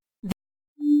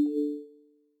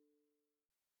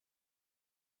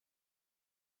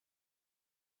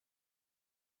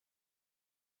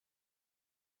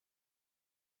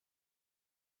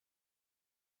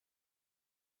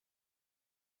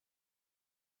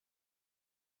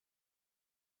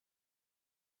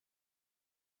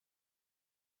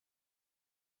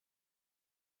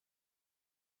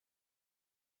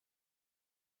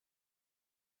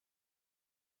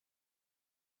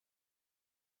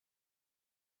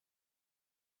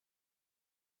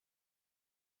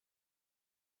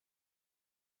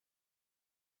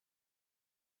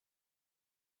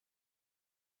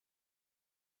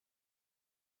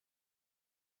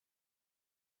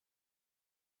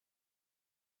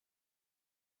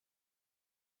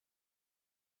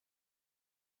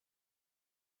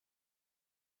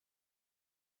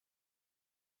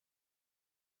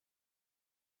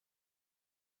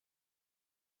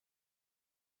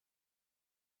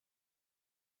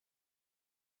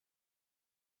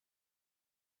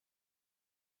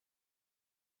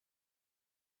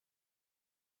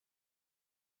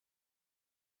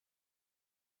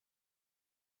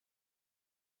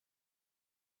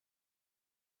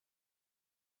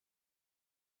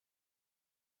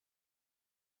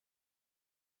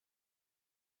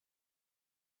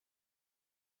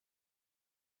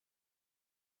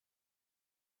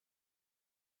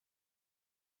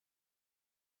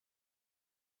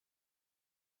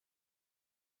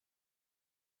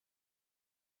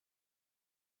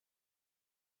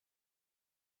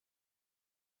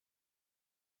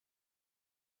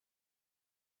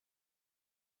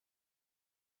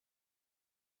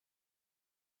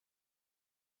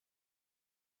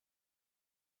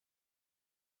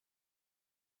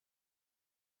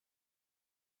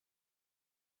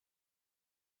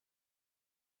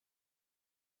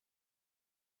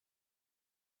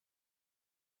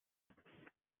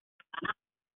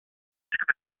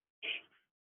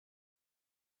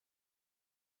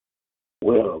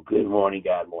Good morning,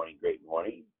 God morning, great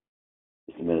morning.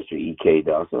 This is Minister E.K.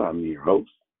 Dawson. I'm your host.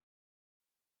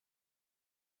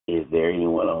 Is there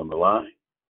anyone on the line?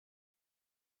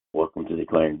 Welcome to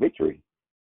Declaring Victory.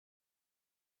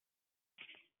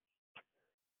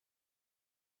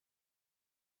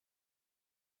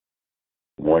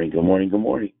 Good morning, good morning, good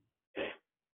morning.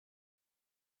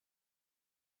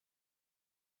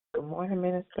 Good morning,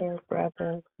 Minister,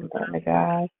 brothers, and brother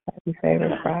guys. Happy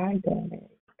favorite Friday.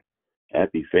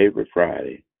 Happy favorite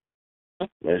Friday.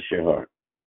 Bless your heart.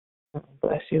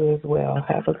 Bless you as well.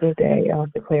 Have a good day. I'll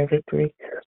declare victory.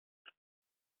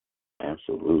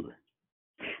 Absolutely.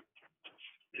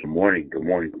 Good morning, good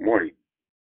morning, good morning.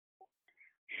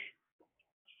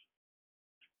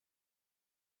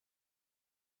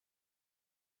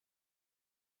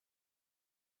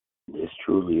 This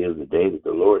truly is the day that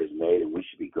the Lord has made, and we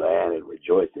should be glad and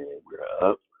rejoice in it. We're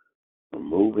up, we're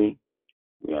moving,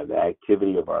 we have the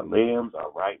activity of our limbs,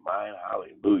 our right mind.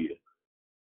 Hallelujah.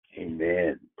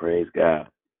 Amen. Praise God.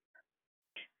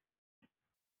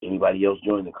 Anybody else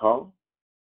join the call?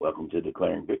 Welcome to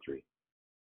Declaring Victory.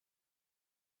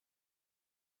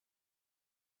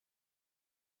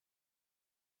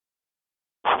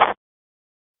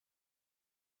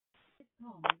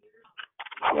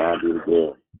 God be the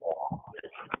glory.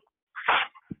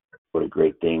 For the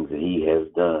great things that He has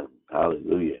done.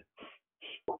 Hallelujah.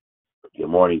 Good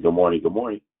morning, good morning, good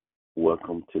morning.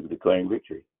 Welcome to Declaring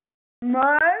Victory.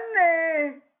 My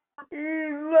name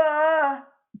is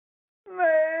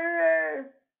Mary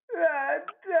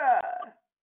Rata.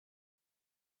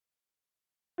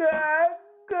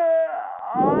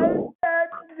 All the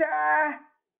time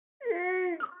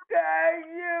is that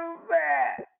you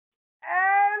back.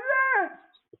 And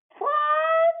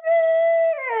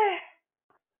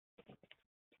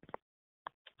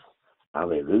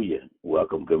Hallelujah.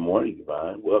 Welcome. Good morning,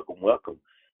 Divine. Welcome, welcome.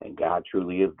 And God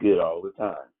truly is good all the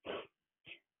time.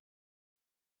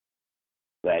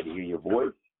 Glad to hear your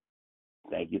voice.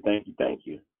 Thank you, thank you, thank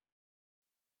you.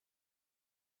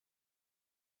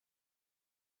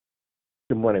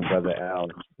 Good morning, Brother Al.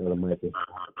 Brother Michael.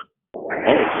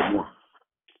 Hey, good morning.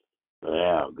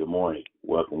 Yeah, good morning.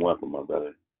 Welcome, welcome, my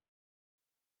brother.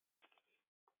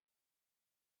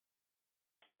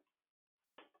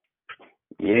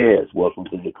 Yes, welcome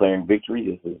to Declaring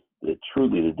Victory. This is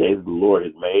truly the day that the Lord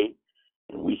has made,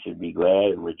 and we should be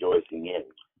glad and rejoicing in it.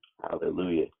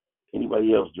 Hallelujah.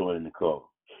 Anybody else joining the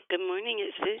call? Good morning,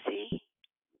 it's Susie.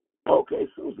 Okay,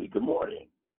 Susie, good morning.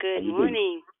 Good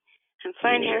morning. I'm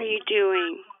fine. How are you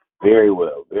doing? Very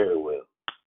well, very well.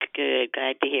 Good,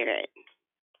 glad to hear it.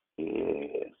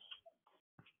 Yes.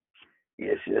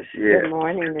 Yes, yes, yes. Good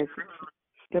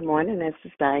morning, this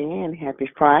is Diane. Happy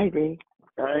Friday.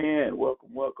 Diane,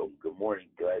 welcome, welcome. Good morning.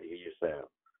 Glad to hear your sound.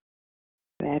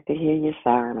 Glad to hear your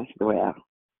sound as well.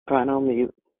 Going on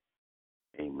mute.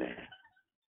 Amen.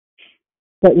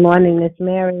 Good morning, Miss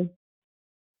Mary.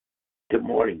 Good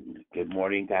morning. Good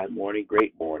morning, God morning,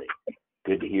 great morning.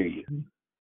 Good to hear you.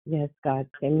 Yes, God.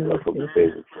 Welcome to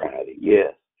Favorite Friday.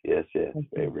 Yes, yes, yes.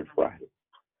 Favorite Friday.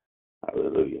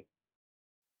 Hallelujah.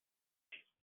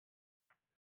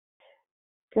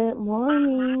 Good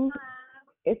morning.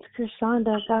 It's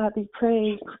Krishanda. God be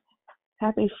praised.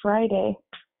 Happy Friday.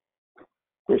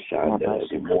 Krishanda,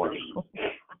 good morning.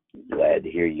 Glad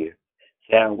to hear you.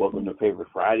 Sharon, welcome to Favorite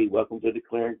Friday. Welcome to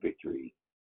Declaring Victory.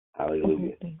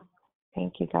 Hallelujah.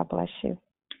 Thank you. God bless you.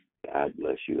 God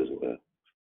bless you as well.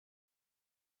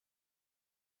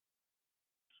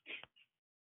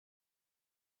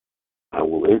 I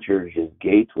will enter His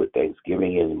gates with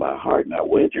thanksgiving in my heart, and I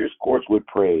will enter His courts with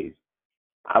praise.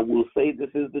 I will say this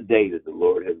is the day that the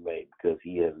Lord has made, because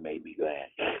He has made me glad.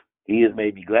 He has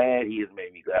made me glad. He has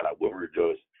made me glad. I will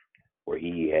rejoice, for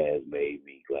He has made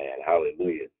me glad.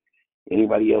 Hallelujah.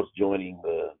 Anybody else joining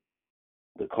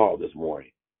the call this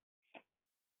morning?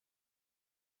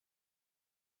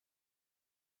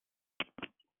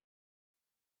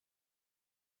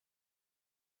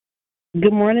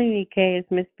 Good morning, EK.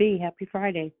 It's Miss B. Happy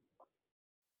Friday.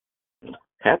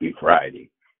 Happy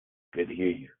Friday. Good to hear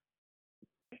you.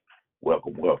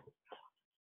 Welcome, welcome.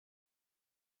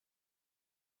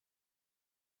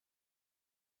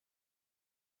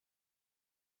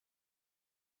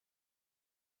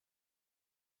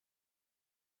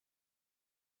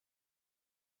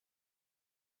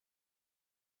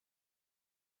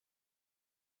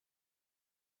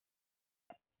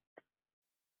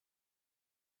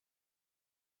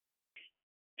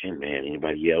 Amen.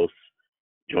 Anybody else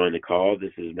join the call?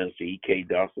 This is Minister E.K.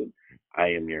 Dawson. I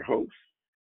am your host.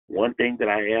 One thing that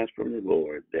I ask from the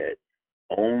Lord, that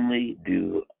only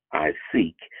do I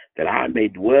seek, that I may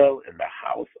dwell in the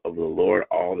house of of the Lord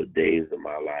all the days of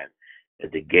my life,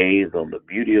 and to gaze on the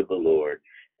beauty of the Lord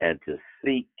and to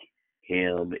seek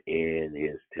him in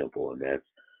his temple. And that's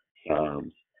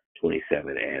Psalms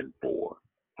 27:4.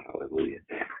 Hallelujah.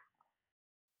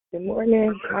 Good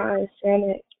morning. Hi,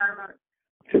 Janet.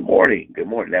 Good morning. Good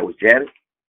morning. That was Janet.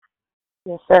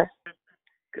 Yes, sir.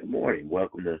 Good morning.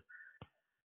 Welcome to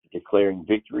Declaring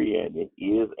Victory, and it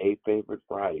is a favorite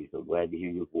Friday, so glad to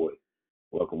hear your voice.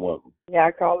 Welcome. Yeah,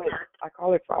 I call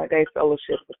it Friday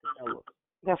Fellowship with the Fellows.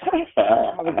 That's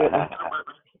have a good one.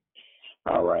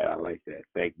 All right, I like that.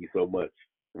 Thank you so much.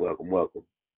 Welcome.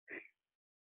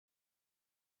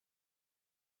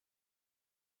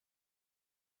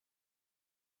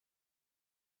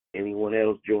 Anyone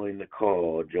else join the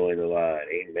call, join the line.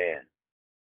 Amen.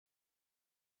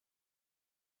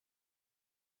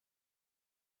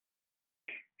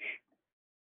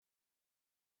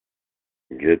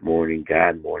 Good morning,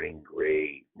 God morning,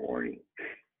 great morning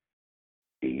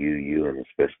to you, and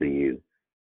especially you.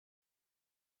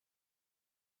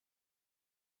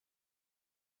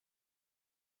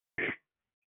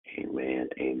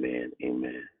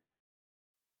 Amen.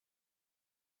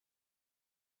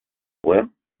 Well,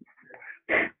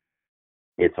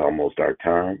 it's almost our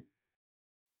time,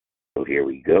 so here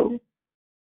we go.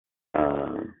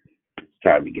 It's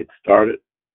time to get started.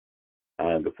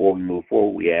 Before we move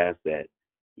forward, we ask that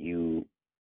you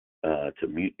to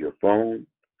mute your phone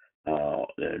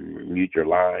and mute your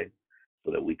line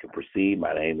so that we can proceed.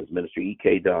 My name is Minister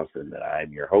E.K. Dawson, and I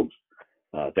am your host.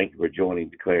 Thank you for joining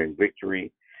Declaring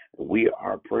Victory. We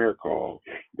are a prayer call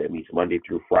that meets Monday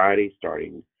through Friday,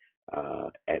 starting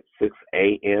at 6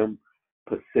 a.m.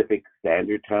 Pacific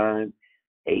Standard Time,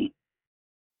 8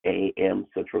 a.m.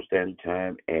 Central Standard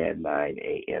Time, and 9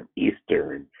 a.m.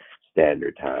 Eastern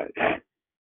Standard Time.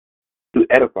 To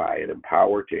edify and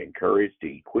empower, to encourage, to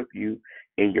equip you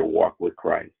in your walk with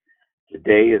Christ.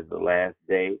 Today is the last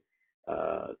day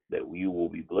that we will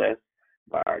be blessed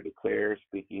by our declarers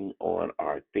speaking on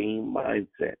our theme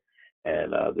mindset,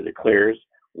 and the declarers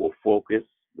will focus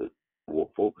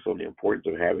on the importance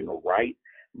of having a right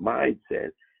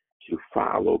mindset to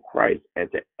follow Christ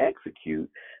and to execute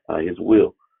His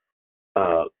will.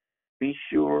 Be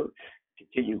sure to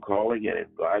continue calling and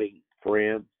inviting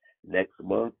friends next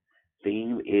month.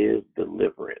 Theme is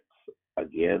deliverance.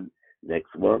 Again,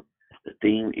 next month, the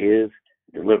theme is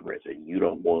deliverance, and you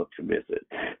don't want to miss it.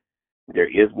 There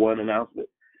is one announcement.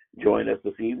 Join us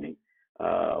this evening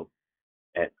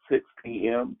at 6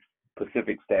 p.m.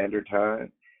 Pacific Standard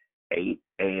Time, 8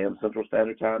 a.m. Central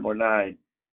Standard Time, or 9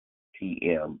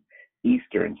 p.m.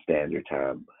 Eastern Standard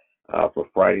Time for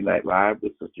Friday Night Live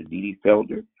with Sister Dee Dee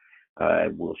Felder.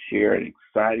 And we'll share an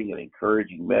exciting and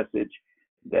encouraging message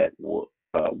that will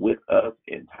with us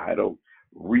entitled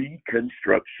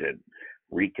Reconstruction,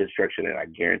 and I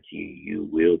guarantee you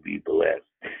will be blessed.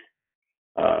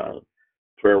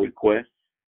 Prayer requests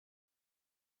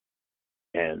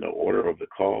and the order of the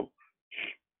call.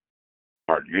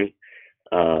 Pardon me.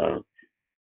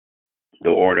 The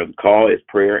order of the call is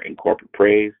prayer and corporate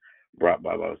praise, brought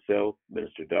by myself,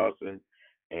 Minister Dawson,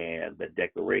 and the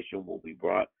declaration will be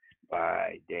brought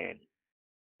by Danny.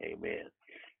 Amen.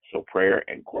 So prayer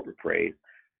and corporate praise,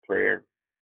 prayer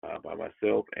by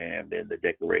myself, and then the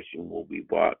declaration will be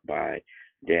brought by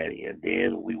Danny. And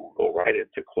then we will go right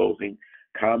into closing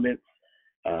comments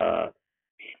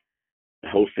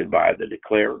hosted by the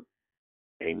declarer.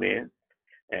 Amen.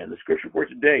 And the scripture for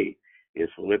today is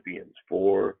Philippians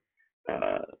 4,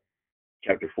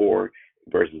 chapter 4,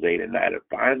 verses 8 and 9. And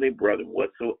finally, brethren,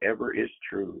 whatsoever is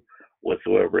true,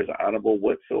 whatsoever is honorable,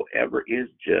 whatsoever is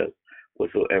just,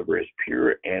 whatsoever is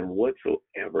pure, and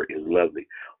whatsoever is lovely,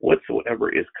 whatsoever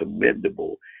is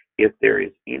commendable, if there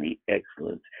is any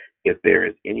excellence, if there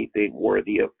is anything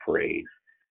worthy of praise,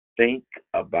 think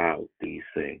about these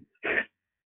things.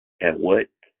 And what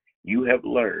you have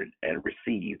learned and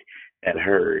received and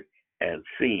heard and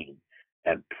seen,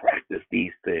 and practice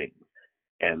these things,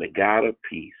 and the God of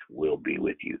peace will be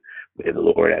with you. May the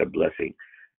Lord add a blessing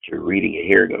to reading and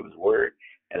hearing of His word.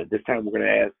 And at this time, we're going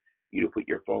to ask you to put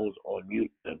your phones on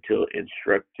mute until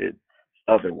instructed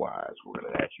otherwise. We're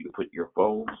going to ask you to put your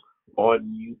phones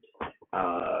on mute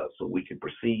so we can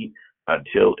proceed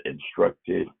until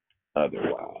instructed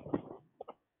otherwise.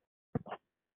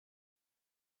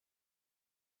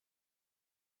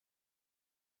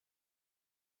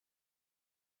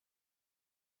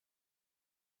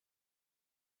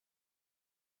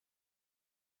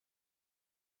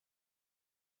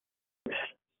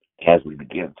 As we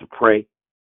begin to pray,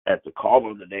 at the call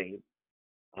on the name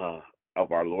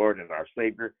of our Lord and our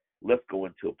Savior, let's go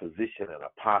into a position and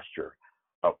a posture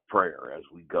of prayer as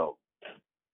we go.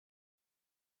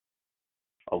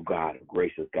 Oh God, oh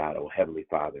gracious God, oh Heavenly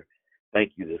Father,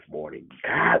 thank you this morning.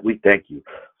 God, we thank you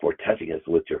for touching us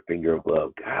with your finger of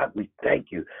love. God, we thank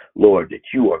you, Lord, that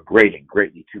you are great and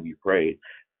greatly to be praised.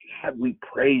 God, we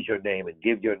praise your name and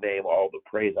give your name all the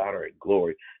praise, honor, and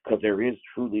glory, because there is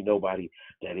truly nobody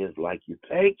that is like you.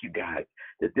 Thank you, God,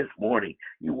 that this morning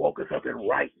you woke us up in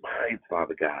right minds,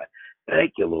 Father God.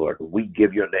 Thank you, Lord. We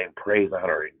give your name praise,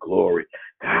 honor, and glory.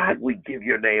 God, we give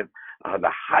your name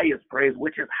the highest praise,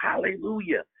 which is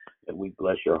hallelujah. And we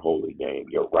bless your holy name,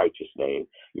 your righteous name,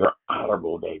 your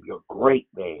honorable name, your great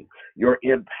name, your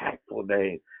impactful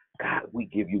name. God, we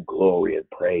give you glory and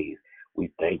praise.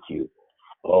 We thank you.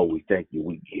 Oh, we thank you.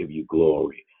 We give you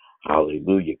glory.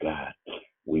 Hallelujah, God.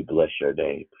 We bless your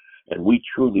name. And we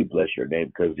truly bless your name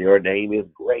because your name is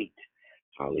great.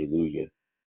 Hallelujah.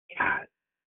 God,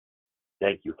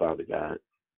 thank you, Father God,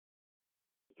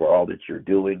 for all that you're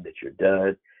doing, that you're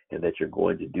done, and that you're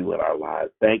going to do in our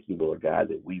lives. Thank you, Lord God,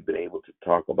 that we've been able to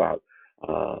talk about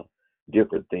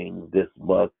different things this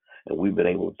month, and we've been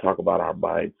able to talk about our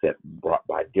mindset brought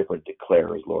by different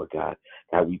declarers, Lord God.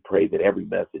 God, we pray that every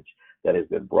message that has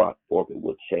been brought forth, it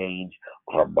will change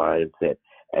our mindset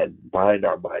and bind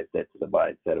our mindset to the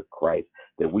mindset of Christ,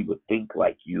 that we would think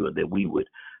like you and that we would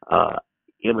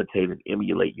imitate and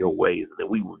emulate your ways, and that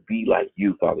we would be like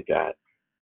you, Father God,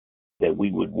 that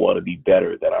we would want to be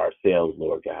better than ourselves,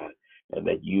 Lord God, and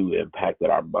that you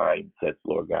impacted our mindsets,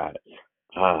 Lord God,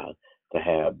 to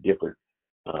have different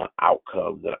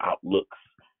outcomes and outlooks,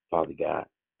 Father God,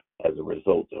 as a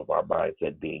result of our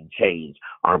mindset being changed,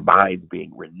 our minds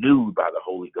being renewed by the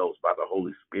Holy Ghost, by the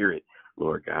Holy Spirit,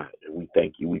 Lord God. And we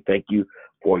thank you. We thank you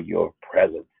for your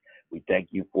presence. We thank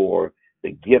you for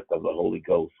the gift of the Holy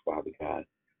Ghost, Father God.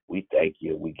 We thank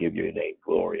you. We give your name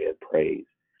glory and praise.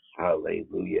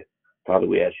 Hallelujah. Father,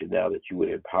 we ask you now that you would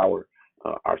empower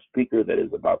our speaker that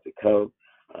is about to come.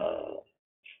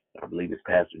 I believe it's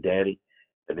Pastor Danny.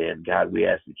 And then, God, we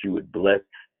ask that you would bless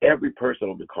every person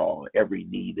on the call, every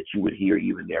need, that you would hear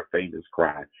even their faintest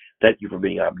cry. Thank you for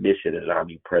being omniscient and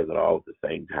omnipresent all at the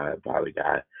same time, Father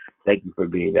God. Thank you for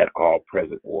being that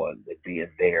all-present one, that being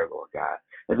there, Lord God,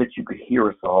 and that you could hear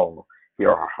us all,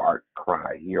 hear our heart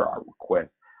cry, hear our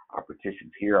requests, our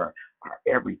petitions, hear our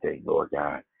everything, Lord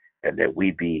God, and that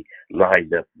we be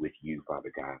lined up with you,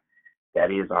 Father God.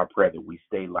 That is our prayer, that we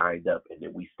stay lined up and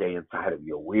that we stay inside of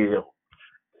your will.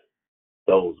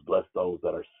 Bless those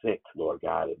that are sick, Lord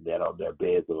God, and that on their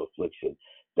beds of affliction.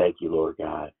 Thank you, Lord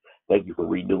God. Thank you for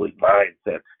renewing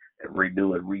mindsets and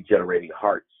renewing, regenerating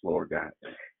hearts, Lord God.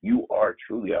 You are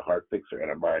truly a heart fixer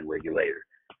and a mind regulator,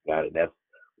 God, and that's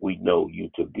we know you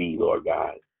to be, Lord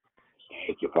God.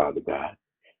 Thank you, Father God.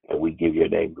 And we give your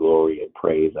name glory and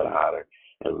praise and honor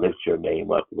and lift your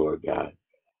name up, Lord God.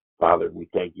 Father, we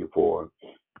thank you for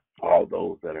all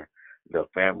those that are the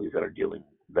families that are dealing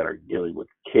with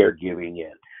caregiving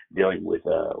and dealing with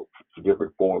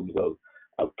different forms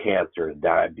of cancer and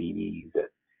diabetes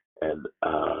and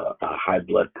high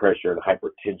blood pressure and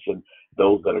hypertension,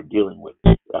 those that are dealing with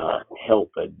health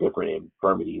and different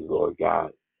infirmities, Lord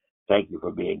God. Thank you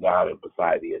for being God and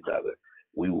beside the another.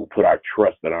 We will put our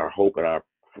trust and our hope and our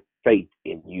faith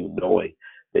in you, knowing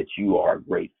that you are a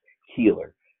great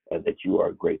healer and that you are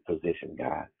a great physician,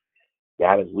 God.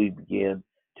 God, as we begin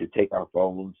to take our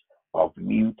phones off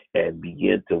mute and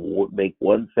begin to make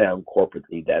one sound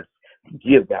corporately, that's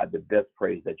give God the best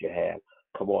praise that you have.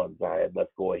 Come on, Zion,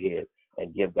 let's go ahead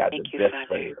and give God the best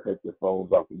praise. Take your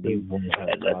phones off mute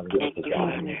and let's give it to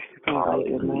God.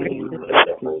 Hallelujah.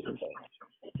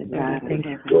 God, thank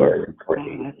you for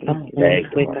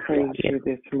we praise you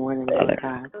this morning, Lord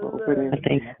God, for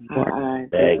opening our eyes.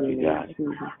 Thank you, God.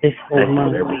 This whole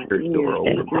month, every church door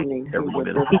open, everyone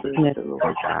in the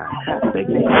Lord God. Thank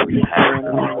you for every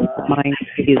mind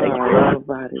to be like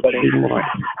more.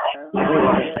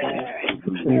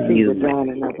 You,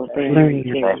 learning of a brand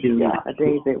new day, a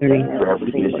day that we never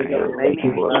seen before. Thank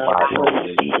you, Lord. We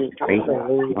thank you,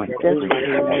 Lord.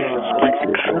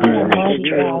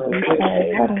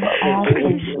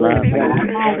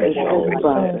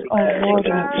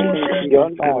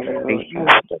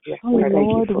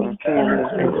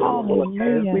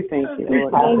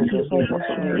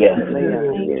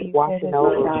 Watching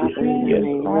over us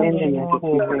and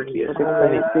for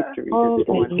declaring victory this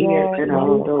morning. And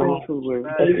all those who were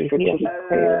that you hear these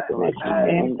prayers and that you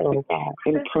answer, oh God,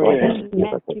 in prayer.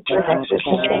 Give us a protect us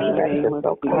and direct us,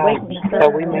 oh God, so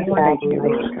we may find you.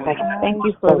 Thank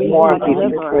you for being more our of you,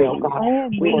 deliverer. oh God.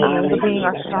 We honor For being you,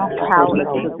 our strong God, tower for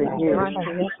that we can you run to.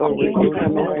 for removing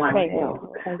us from Faith. hell.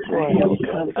 Lord, we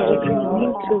come to you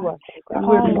To us.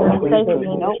 we're so Safe grateful in this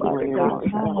no other morning, God.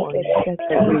 Lord God,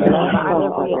 that we know, Father,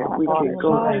 that we can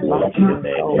go and lost and so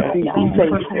be Thank you safe, for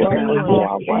Lord God. continuing You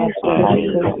are wonderful.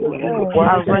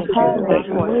 our refuge and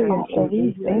fortress. So we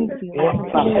thank you, Father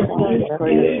God.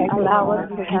 Allow us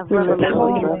to have We lift up revelation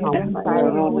the and home insight on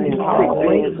into and who sick you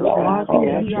beds, oh God. We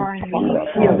ask you for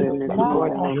healing this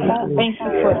morning, oh God. Thank you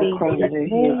for From the crown of their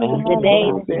heads to the the day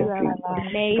soles of that you their have feet.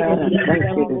 made, God, and I we thank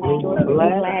you will this rejoice morning. and be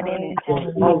glad in it. I thank you,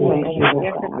 oh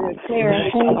Yes, God. the declare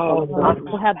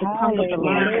will have the tongue of the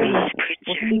learned,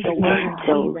 will speak a word in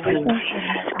Those season. who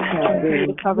have Continue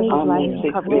to been cover his on life the and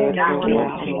sick cover bed his for a family.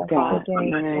 while, oh God, in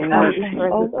the name God, of we declare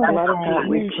that Jesus. the blood of God,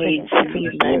 we Jesus praise you, we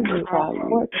magnify you.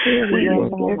 We yes,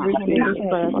 lift everything we up declare to you,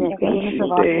 that the God. goodness You of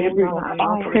our say Lord every will not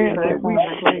lost its prayer that we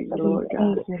presence. pray, Lord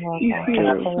God, you hear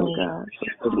us, oh God.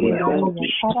 So we thank you. We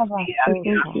thank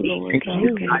you, Lord God,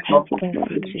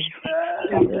 in Jesus'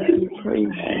 name. We praise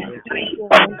you.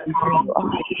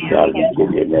 God, we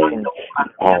give your name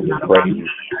all the praise,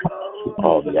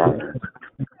 all the honor,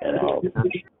 and all the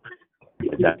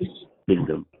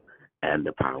kingdom and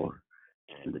the power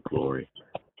and the glory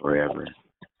forever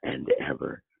and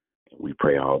ever. We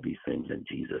pray all these things in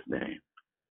Jesus' name.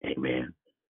 Amen.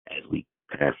 As we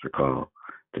pass the call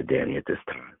to Danny at this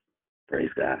time. Praise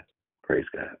God. Praise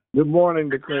God. Good morning,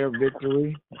 Declare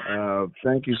Victory.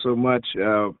 Thank you so much,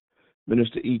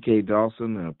 Minister E.K.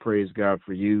 Dawson. Praise God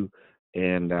for you.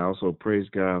 And I also praise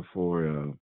God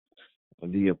for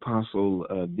the Apostle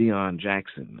Dion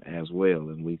Jackson as well.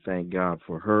 And we thank God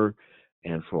for her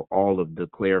and for all of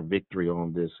Declare Victory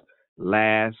on this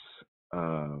last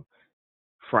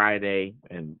Friday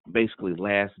and basically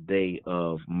last day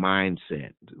of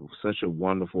Mindset. Such a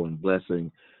wonderful and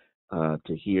blessing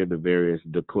to hear the various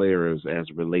declarers as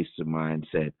it relates to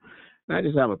mindset. And I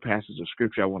just have a passage of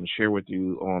scripture I want to share with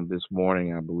you on this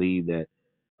morning. I believe that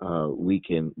we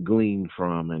can glean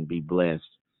from and be blessed.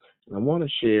 And I want to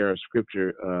share a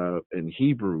scripture in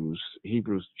Hebrews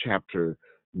chapter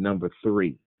number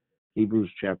 3.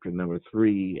 Hebrews chapter number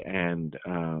 3, and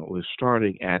we're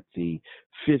starting at the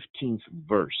 15th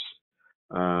verse.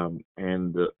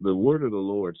 And the word of the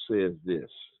Lord says this: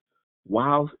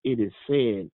 whilst it is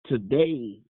said,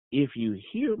 today, if you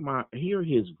hear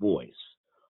his voice,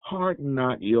 harden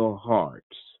not your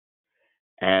hearts,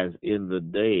 as in the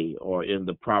day or in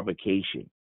the provocation.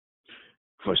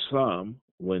 For some,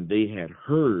 when they had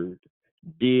heard,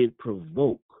 did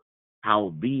provoke,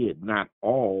 howbeit not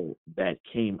all that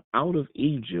came out of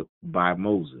Egypt by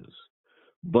Moses,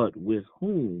 but with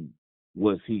whom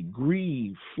was he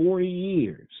grieved 40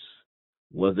 years?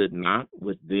 Was it not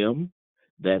with them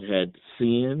that had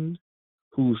sinned,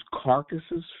 whose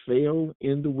carcasses fell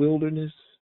in the wilderness?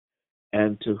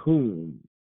 And to whom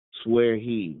sware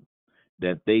he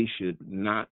that they should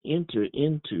not enter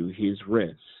into his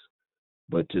rest,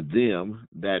 but to them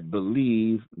that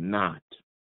believe not?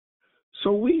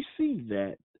 So we see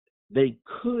that they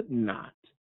could not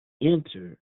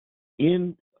enter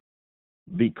in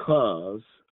because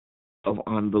of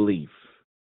unbelief.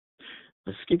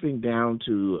 Skipping down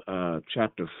to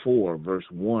chapter 4, verse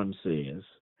 1 says,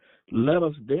 let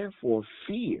us therefore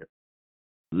fear,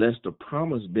 lest the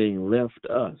promise being left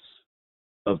us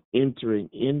of entering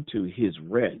into his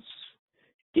rest,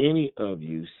 any of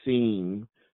you seem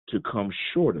to come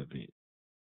short of it.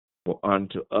 For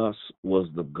unto us was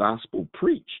the gospel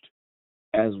preached,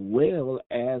 as well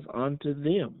as unto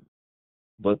them.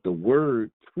 But the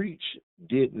word preached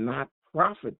did not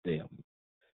profit them,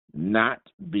 not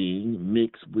being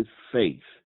mixed with faith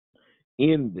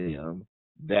in them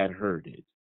that heard it.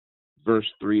 Verse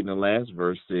 3 in the last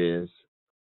verse says,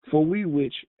 for we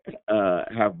which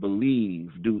have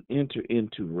believed do enter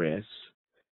into rest,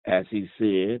 as he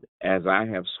said, as I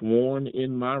have sworn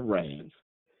in my wrath,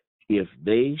 if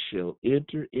they shall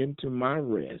enter into my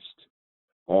rest,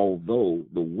 although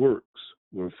the works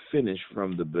were finished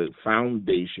from the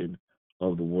foundation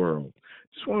of the world.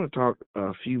 Just want to talk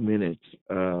a few minutes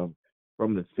from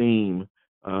the theme,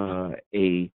 an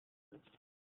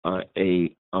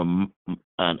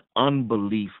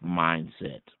unbelief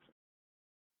mindset.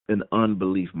 An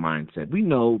unbelief mindset. We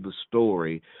know the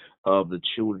story of the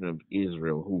children of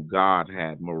Israel who God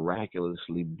had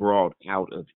miraculously brought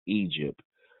out of Egypt,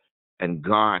 and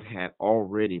God had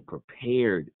already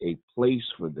prepared a place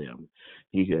for them.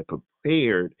 He had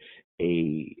prepared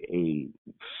a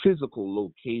physical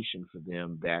location for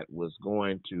them that was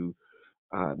going to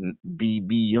be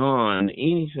beyond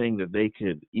anything that they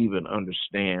could even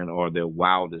understand or their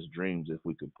wildest dreams, if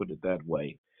we could put it that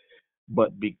way.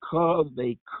 But because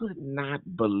they could not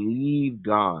believe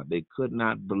God, they could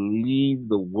not believe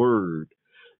the word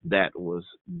that was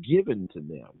given to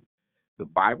them. The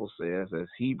Bible says, as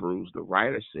Hebrews, the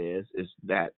writer says, is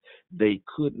that they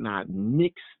could not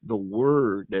mix the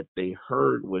word that they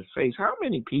heard with faith. How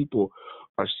many people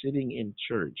are sitting in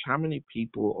church? How many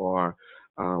people are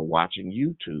watching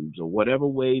YouTubes or whatever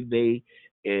way they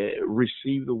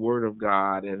receive the word of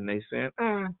God, and they say,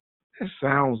 that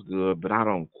sounds good, but I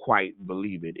don't quite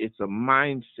believe it. It's a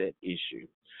mindset issue.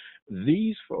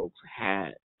 These folks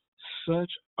had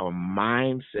such a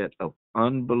mindset of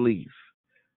unbelief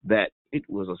that it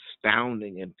was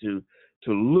astounding, and to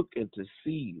look and to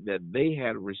see that they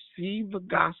had received the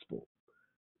gospel.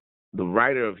 The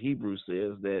writer of Hebrews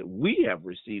says that we have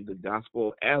received the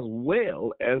gospel as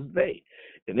well as they.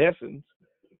 In essence,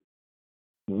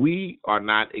 we are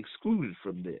not excluded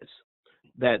from this.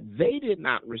 That they did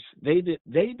not receive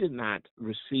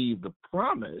the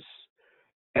promise,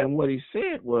 and what he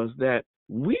said was that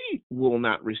we will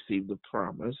not receive the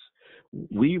promise.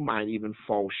 We might even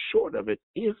fall short of it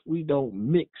if we don't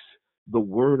mix the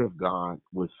word of God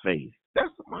with faith.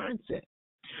 That's the mindset.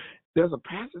 There's a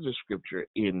passage of scripture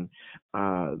in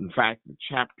fact, the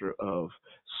chapter of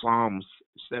Psalms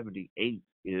 78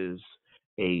 is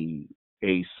a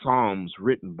Psalms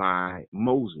written by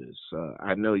Moses.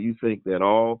 I know you think that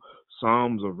all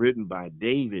Psalms are written by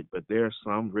David, but there are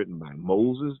some written by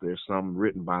Moses. There's some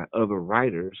written by other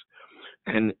writers.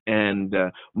 And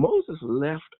Moses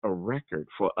left a record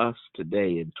for us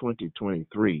today in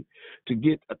 2023 to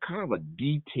get a kind of a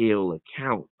detailed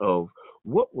account of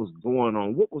what was going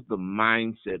on, what was the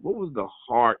mindset, what was the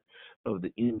heart of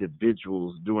the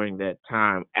individuals during that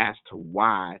time as to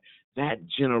why that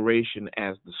generation,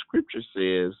 as the scripture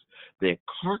says, their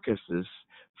carcasses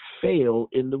fell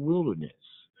in the wilderness.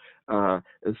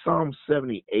 Psalm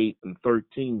 78 and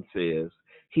 13 says,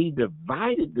 he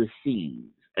divided the seas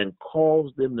and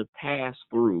caused them to pass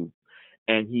through,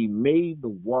 and he made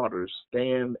the waters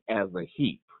stand as a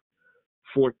heap.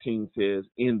 14 says,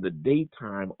 in the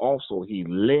daytime also he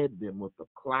led them with a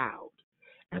cloud,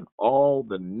 and all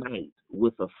the night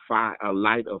with a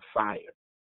light of fire.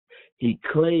 He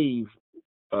clave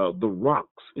the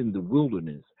rocks in the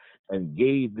wilderness and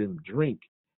gave them drink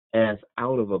as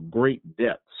out of a great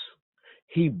depths.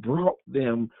 He brought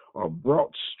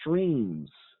streams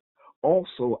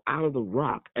also out of the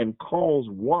rock and caused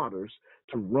waters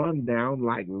to run down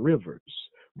like rivers.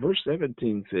 Verse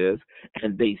 17 says,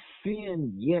 and they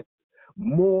sinned yet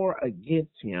more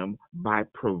against him by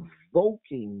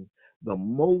provoking the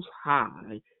Most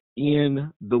High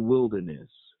in the wilderness.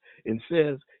 He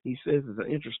says it's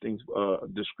an interesting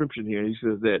description here. He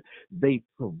says that they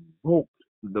provoked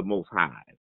the Most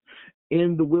High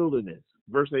in the wilderness.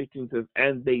 Verse 18 says,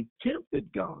 and they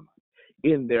tempted God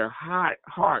in their heart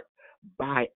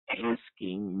by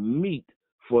asking meat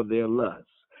for their lusts.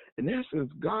 In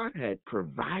essence, God had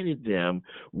provided them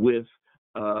with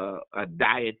a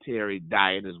dietary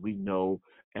diet, as we know,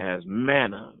 as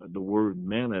manna. The word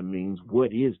manna means,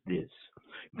 what is this?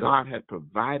 God had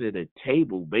provided a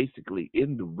table basically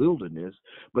in the wilderness,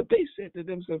 but they said to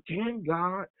themselves, can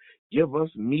God give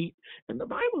us meat? And the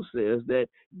Bible says that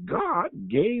God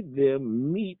gave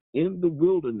them meat in the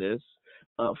wilderness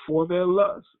for their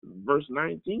lust. Verse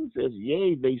 19 says,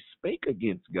 yea, they spake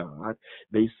against God.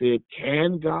 They said,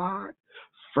 can God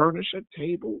furnish a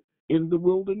table in the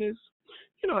wilderness?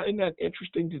 Isn't that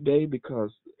interesting today?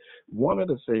 Because one of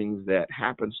the things that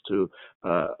happens to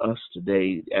us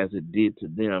today, as it did to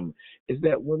them, is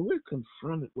that when we're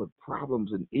confronted with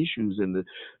problems and issues,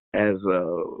 as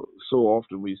so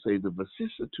often we say, the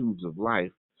vicissitudes of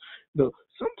life,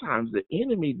 sometimes the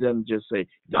enemy doesn't just say,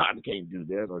 God can't do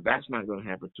that, or that's not going to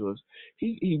happen to us.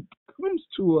 He comes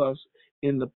to us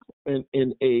in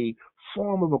a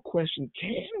form of a question: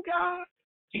 Can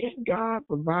God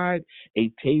provide a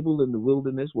table in the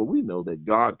wilderness? Well, we know that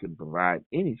God can provide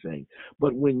anything,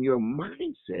 but when your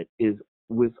mindset is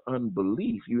with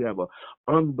unbelief, you have an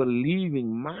unbelieving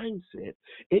mindset,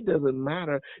 it doesn't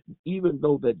matter, even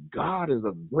though that God is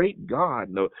a great God.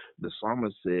 No, the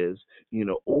psalmist says,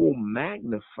 oh,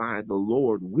 magnify the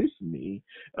Lord with me,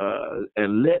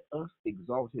 and let us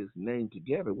exalt his name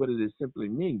together. What does it simply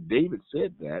mean? David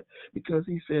said that because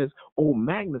he says, oh,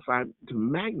 magnify. To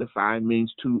magnify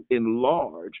means to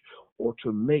enlarge or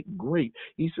to make great.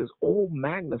 He says, oh,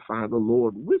 magnify the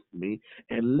Lord with me,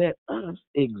 and let us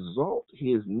exalt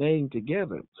his name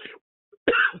together.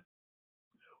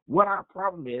 What our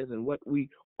problem is, and what we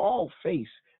all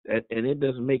face And it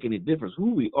doesn't make any difference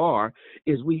who we are.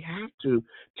 Is we have to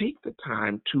take the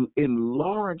time to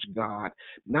enlarge God.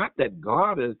 Not that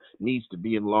God needs to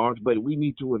be enlarged, but we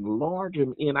need to enlarge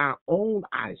him in our own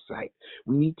eyesight.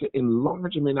 We need to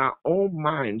enlarge him in our own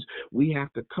minds. We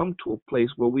have to come to a place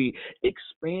where we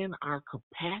expand our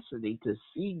capacity to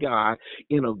see God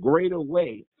in a greater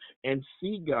way and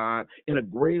see God in a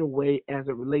greater way as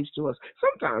it relates to us.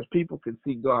 Sometimes people can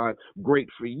see God great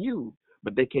for you,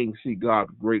 but they can't see God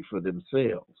great for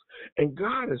themselves. And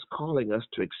God is calling us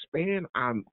to expand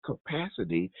our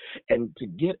capacity and to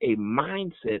get a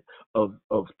mindset of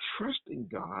trusting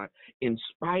God in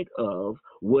spite of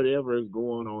whatever is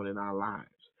going on in our lives.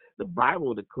 The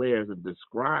Bible declares and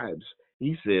describes,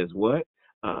 he says, what?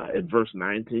 In verse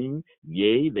 19,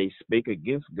 yea, they spake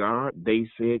against God. They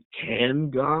said, can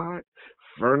God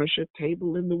furnish a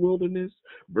table in the wilderness?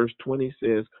 Verse 20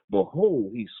 says,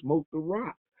 behold, he smote the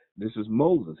rock. This is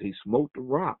Moses. He smote the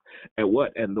rock. And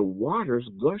what? And the waters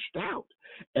gushed out,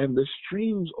 and the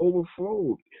streams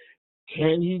overflowed.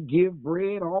 Can he give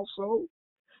bread also?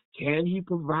 Can he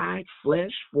provide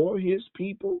flesh for his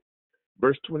people?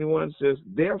 Verse 21 says,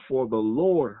 therefore the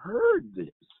Lord heard this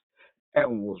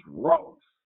and was wroth.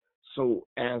 So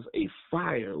as a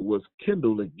fire was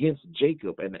kindled against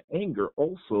Jacob, and anger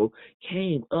also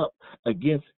came up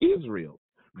against Israel.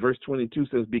 Verse 22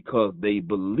 says, because they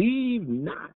believed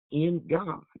not in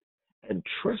God and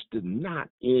trusted not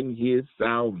in his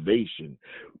salvation.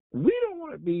 We don't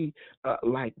want to be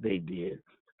like they did.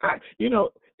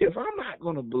 If I'm not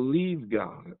going to believe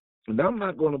God, and I'm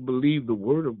not going to believe the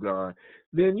word of God,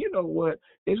 then you know what?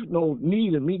 There's no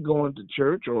need of me going to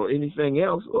church or anything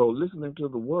else or listening to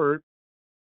the word.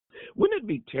 Wouldn't it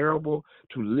be terrible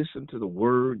to listen to the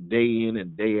word day in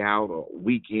and day out, or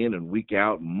week in and week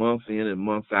out, month in and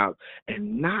month out,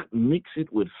 and not mix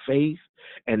it with faith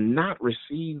and not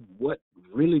receive what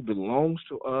really belongs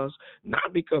to us,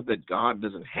 not because that God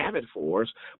doesn't have it for us,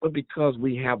 but because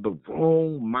we have the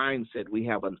wrong mindset. We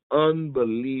have an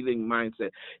unbelieving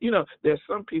mindset. There's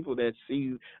some people that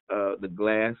see the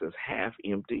glass as half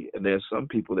empty, and there's some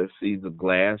people that see the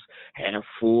glass half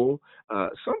full.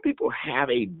 Some people have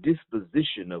a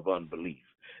disposition of unbelief.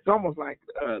 It's almost like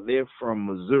they're from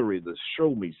Missouri, the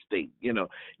show me state.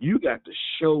 You got to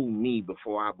show me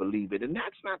before I believe it. And that's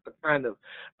not the kind of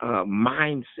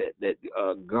mindset that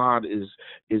God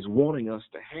is wanting us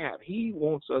to have. He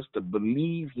wants us to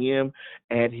believe him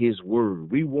at his word.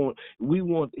 He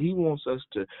wants us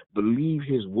to believe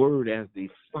his word as the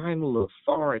final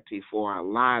authority for our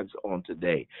lives on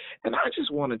today. And I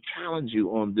just want to challenge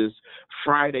you on this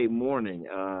Friday morning,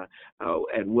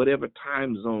 at whatever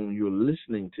time zone you're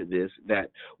listening to this, that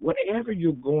whatever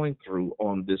you're going through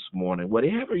on this morning,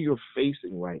 whatever you're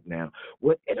facing right now,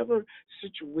 whatever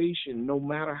situation, no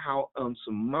matter how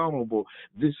unsurmountable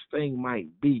this thing might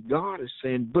be, God is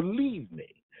saying, believe me.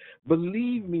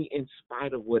 Believe me in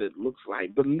spite of what it looks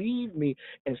like. Believe me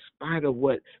in spite of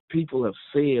what people have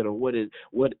said or what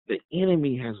the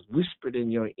enemy has whispered in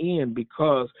your ear,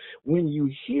 because when you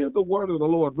hear the word of the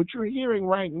Lord, what you're hearing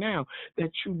right now,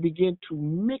 that you begin to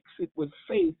mix it with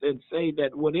faith and say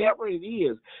that whatever it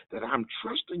is that I'm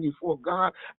trusting you for,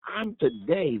 God, this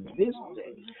day,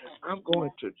 I'm going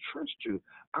to trust you.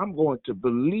 I'm going to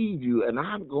believe you, and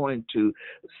I'm going to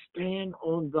stand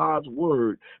on God's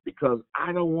word, because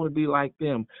I don't want to be like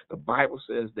them. The Bible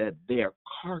says that their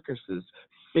carcasses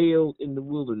failed in the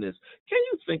wilderness. Can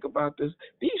you think about this?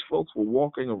 These folks were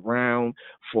walking around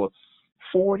for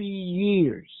 40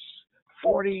 years.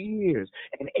 40 years.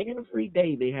 And every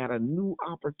day they had a new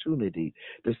opportunity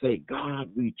to say,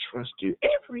 God, we trust you.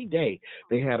 Every day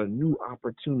they had a new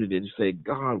opportunity to say,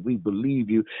 God, we believe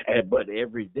you. But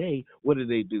every day, what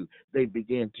do? They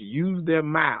began to use their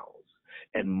mouths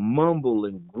and mumble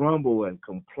and grumble and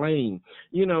complain.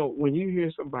 When you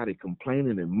hear somebody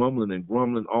complaining and mumbling and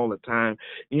grumbling all the time,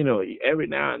 every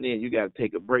now and then you got to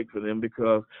take a break for them,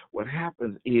 because what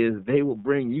happens is they will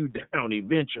bring you down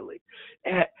eventually.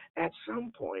 At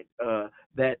some point,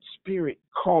 that spirit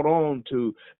caught on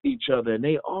to each other, and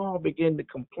they all begin to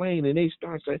complain, and they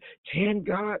start saying, can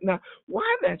God? Now,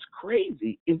 why that's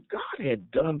crazy is God had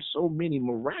done so many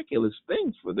miraculous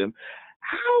things for them.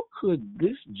 How could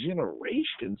this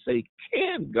generation say,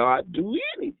 can God do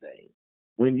anything?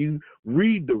 When you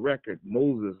read the record,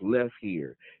 Moses left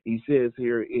here. He says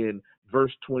here in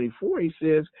verse 24, he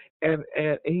says, and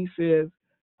he says,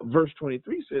 verse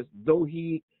 23 says, though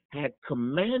he had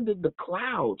commanded the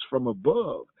clouds from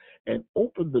above and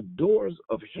opened the doors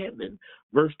of heaven,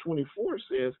 verse 24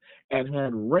 says, and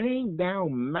had rained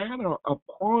down manna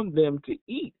upon them to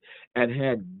eat, and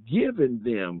had given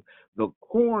them the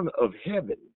corn of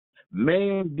heaven.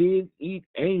 Man did eat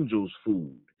angels'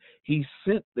 food. He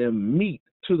sent them meat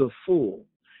to the full.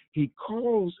 He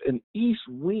caused an east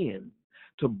wind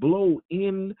to blow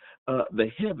in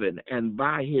the heaven, and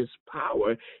by his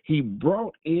power he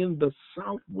brought in the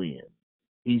south wind.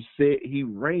 He said he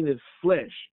rained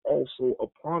flesh also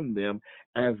upon them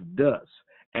as dust,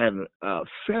 and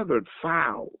feathered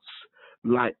fowls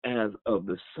like as of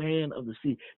the sand of the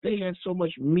sea. They had so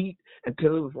much meat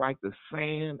until it was like the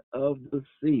sand of the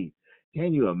sea.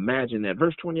 Can you imagine that?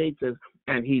 Verse 28 says,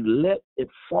 and he let it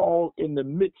fall in the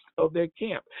midst of their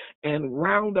camp and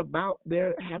round about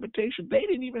their habitation. They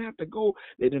didn't even have to go.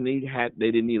 They didn't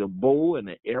need a bow and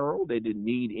an arrow. They didn't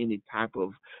need any type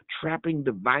of trapping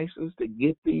devices to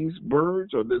get these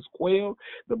birds or this quail.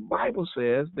 The Bible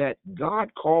says that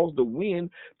God caused the wind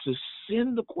to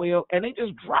send the quail, and they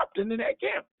just dropped into that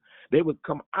camp. They would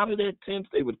come out of their tents,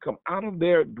 they would come out of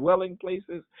their dwelling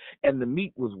places, and the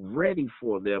meat was ready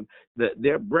for them.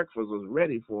 Their breakfast was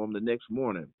ready for them the next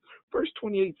morning. Verse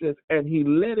 28 says, and he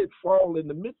let it fall in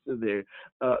the midst of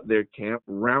their camp,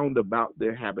 round about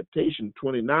their habitation.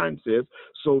 29 says,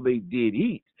 so they did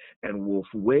eat, and were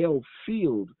well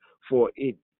filled, for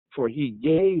he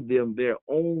gave them their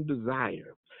own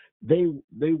desire.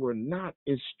 They were not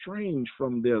estranged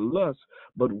from their lust,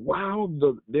 but while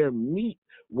their meat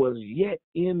was yet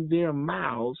in their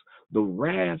mouths, the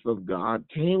wrath of God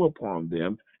came upon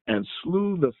them and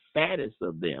slew the fattest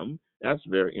of them. That's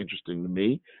very interesting to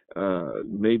me.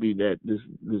 Maybe that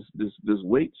this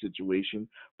weight situation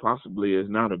possibly is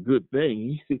not a good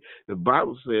thing. The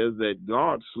Bible says that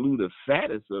God slew the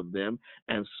fattest of them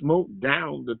and smote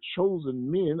down the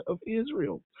chosen men of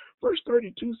Israel. Verse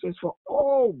 32 says, for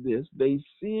all this they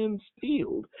sinned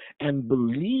still and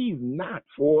believed not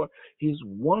for his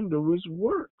wondrous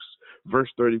works. Verse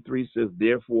 33 says,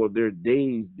 therefore their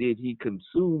days did he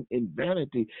consume in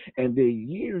vanity, and their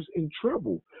years in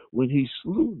trouble, when he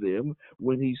slew them,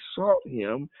 when he sought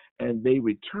him, and they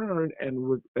returned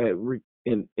and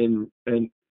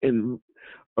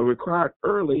required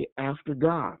early after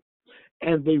God.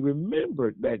 And they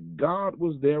remembered that God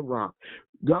was their rock.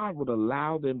 God would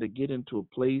allow them to get into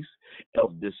a place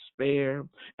of despair,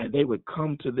 and they would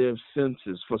come to their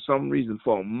senses for some reason.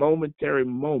 For a momentary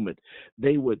moment,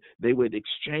 they would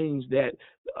exchange that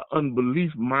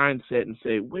unbelief mindset and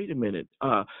say, wait a minute,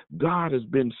 God has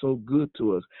been so good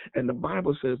to us. And the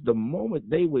Bible says the moment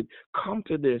they would come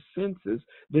to their senses,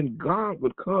 then God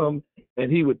would come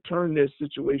and he would turn their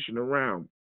situation around.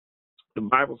 The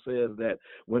Bible says that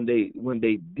when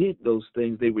they did those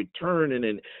things, they returned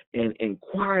and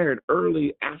inquired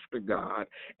early after God,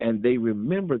 and they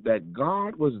remembered that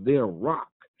God was their rock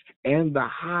and the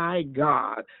high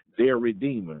God, their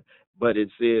Redeemer. But it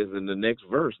says in the next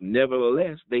verse,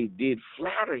 nevertheless, they did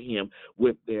flatter him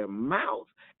with their mouth,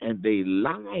 and they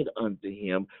lied unto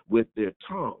him with their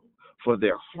tongue. For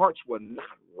their hearts were not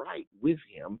right with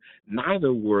him,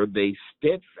 neither were they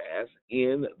steadfast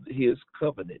in his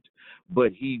covenant.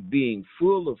 But he, being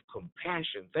full of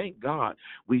compassion, thank God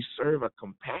we serve a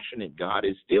compassionate God.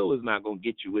 It still is not going to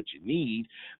get you what you need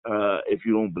if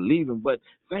you don't believe him, but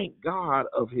thank God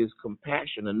of his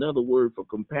compassion. Another word for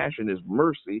compassion is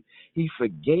mercy. He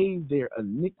forgave their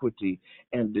iniquity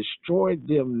and destroyed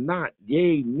them not.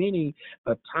 Yea, many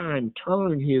a time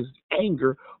turned his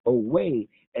anger away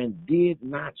and did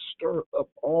not stir up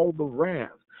all the wrath.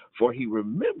 For he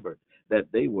remembered that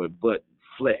they were but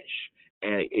flesh,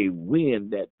 and a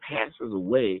wind that passes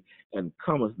away and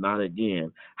cometh not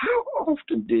again. How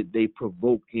often did they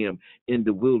provoke him in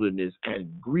the wilderness and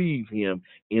grieve him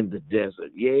in the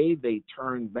desert? Yea, they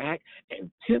turned back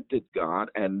and tempted God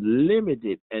and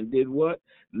limited, and did what?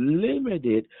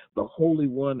 Limited the Holy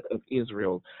One of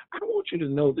Israel. I want you to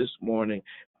know this morning,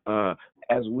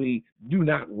 as we do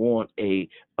not want a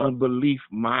unbelief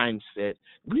mindset,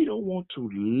 we don't want to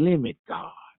limit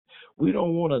God. We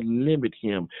don't want to limit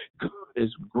him. God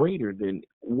is greater than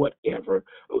whatever.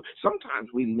 Sometimes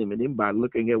we limit him by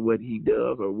looking at what he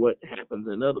does or what happens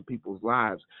in other people's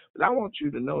lives. But I want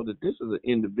you to know that this is an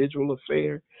individual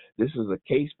affair. This is a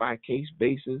case-by-case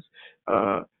basis.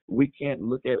 We can't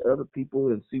look at other people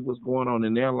and see what's going on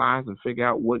in their lives and figure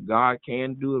out what God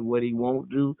can do and what he won't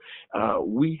do.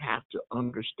 We have to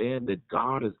understand that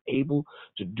God is able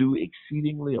to do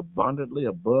exceedingly abundantly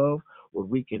above what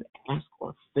we can ask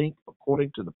or think, according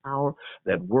to the power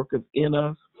that worketh in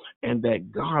us, and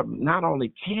that God not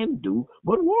only can do,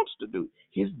 but wants to do.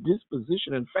 His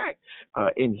disposition, in fact,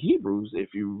 in Hebrews, if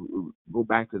you go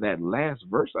back to that last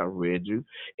verse I read you,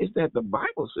 is that the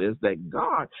Bible says that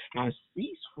God has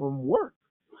ceased from work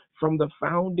from the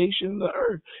foundation of the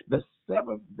earth. The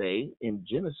seventh day in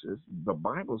Genesis, the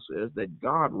Bible says that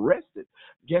God rested.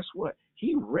 Guess what?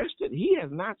 He rested. He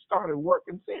has not started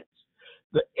working since.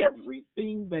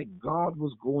 Everything that God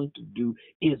was going to do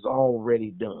is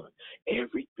already done.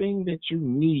 Everything that you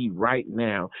need right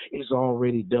now is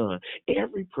already done.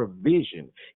 Every provision,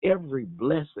 every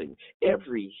blessing,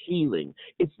 every healing.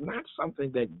 It's not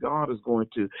something that God is going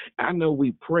to. I know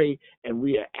we pray and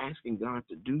we are asking God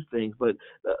to do things, but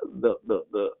the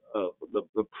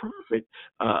prophet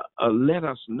let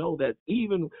us know that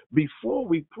even before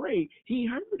we pray, He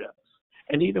heard us.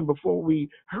 And even before we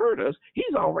heard us,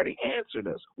 He's already answered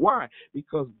us. Why?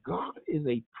 Because God is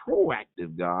a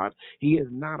proactive God. He is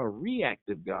not a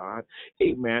reactive God.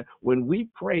 Amen. When we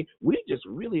pray, we just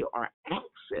really are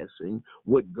accessing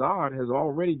what God has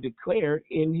already declared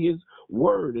in His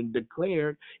word and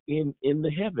declared in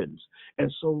the heavens.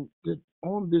 And so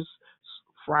on this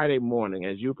Friday morning,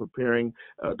 as you're preparing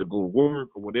to go to work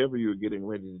or whatever you're getting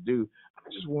ready to do, I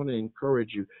just want to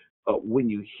encourage you, when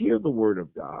you hear the word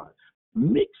of God,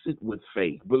 mix it with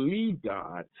faith. Believe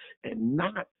God and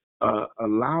not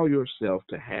allow yourself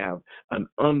to have an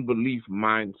unbelief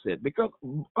mindset, because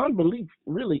unbelief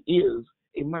really is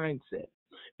a mindset.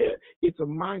 It's a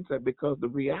mindset because the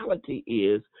reality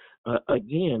is,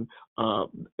 again,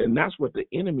 and that's what the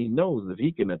enemy knows. If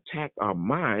he can attack our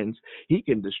minds, he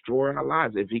can destroy our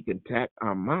lives. If he can attack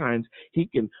our minds, he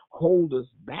can hold us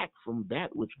back from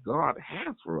that which God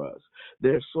has for us.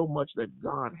 There's so much that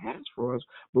God has for us,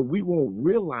 but we won't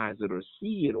realize it or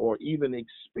see it or even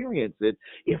experience it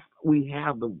if we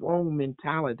have the wrong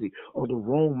mentality or the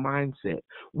wrong mindset.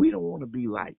 We don't want to be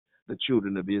like the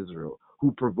children of Israel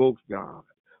who provoked God,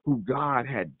 who God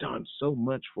had done so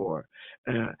much for,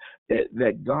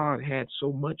 that God had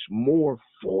so much more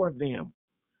for them.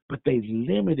 But they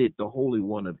limited the Holy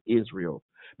One of Israel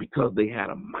because they had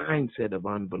a mindset of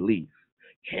unbelief.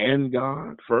 Can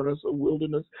God furnish a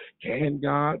wilderness? Can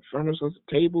God furnish us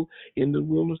a table in the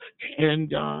wilderness? Can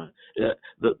God?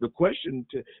 The question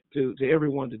to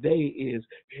everyone today is,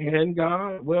 can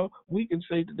God? Well, we can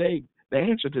say today, the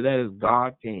answer to that is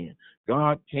God can.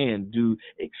 God can do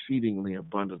exceedingly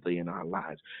abundantly in our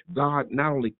lives. God,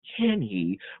 not only can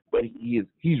He, but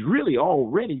He's really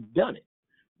already done it.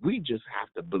 We just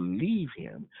have to believe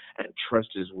Him and trust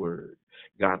His word.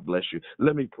 God bless you.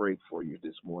 Let me pray for you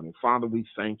this morning. Father, we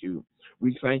thank you.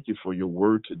 We thank you for your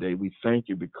word today. We thank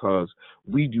you because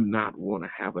we do not want to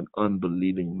have an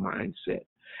unbelieving mindset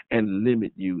and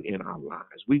limit you in our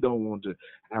lives. We don't want to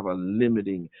have a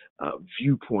limiting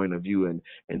viewpoint of you and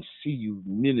see you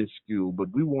minuscule,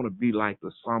 but we want to be like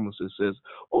the psalmist that says,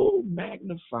 oh,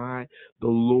 magnify the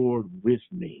Lord with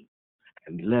me,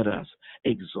 and let us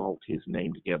exalt His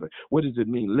name together. What does it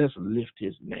mean? Let's lift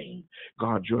His name.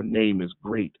 God, your name is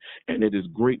great, and it is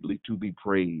greatly to be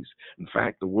praised. In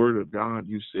fact, the word of God,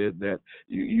 you said that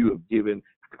you have given,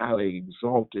 highly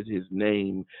exalted His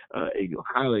name,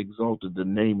 highly exalted the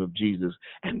name of Jesus,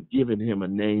 and given Him a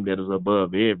name that is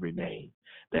above every name,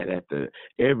 that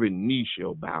every knee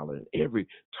shall bow and every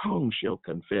tongue shall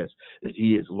confess that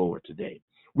He is Lord today.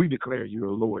 We declare you're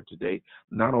Lord today,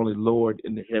 not only Lord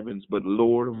in the heavens, but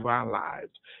Lord of our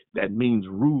lives. That means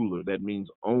ruler, that means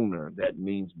owner, that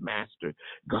means master.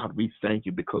 God, we thank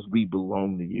you because we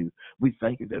belong to you. We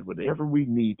thank you that whatever we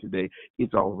need today,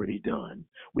 it's already done.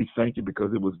 We thank you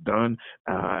because it was done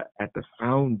at the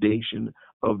foundation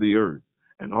of the earth.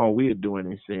 And all we are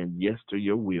doing is saying yes to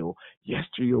your will, yes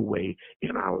to your way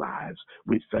in our lives.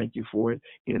 We thank you for it.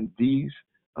 In these,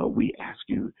 we ask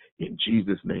you, in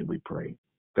Jesus' name we pray.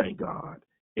 Thank God.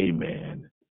 Amen.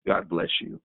 God bless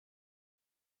you.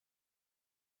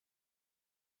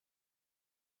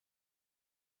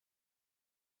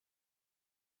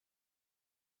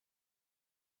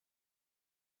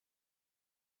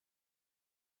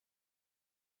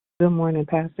 Good morning,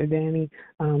 Pastor Danny.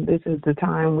 This is the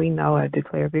time we know at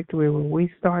Declare Victory when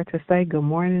we start to say good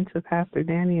morning to Pastor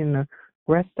Danny and the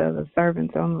rest of the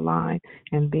servants on the line.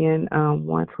 And then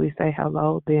once we say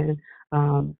hello, then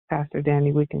Pastor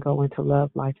Danny, we can go into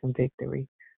love, life, and victory.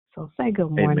 So say good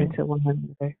morning Amen. to one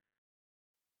another.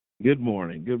 Good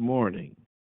morning. Good morning.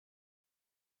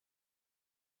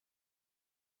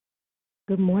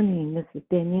 Good morning. This is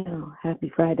Danielle.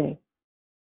 Happy Friday.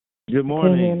 Good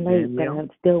morning, Came in late, Danielle.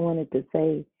 but I still wanted to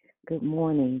say good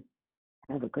morning.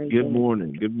 Have a great day. Good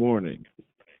morning. Good morning.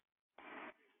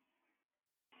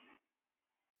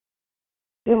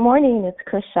 Good morning. It's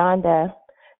Krishanda.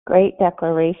 Great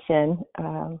declaration.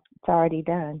 It's already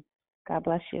done. God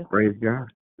bless you. Praise God.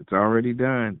 It's already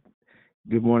done.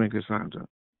 Good morning, Cassandra.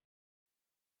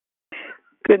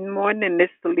 Good morning,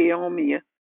 Mr. Leomia.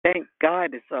 Thank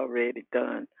God it's already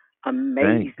done.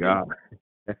 Amazing. Thank God.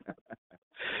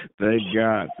 Thank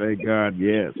God. Thank God.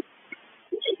 Yes.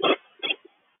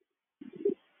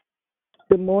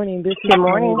 Good morning. This is Good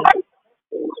morning.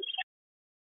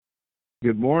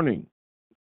 Good morning.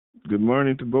 Good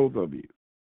morning to both of you.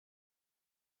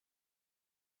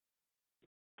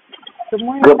 Good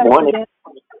morning, Good Pastor morning. Dan.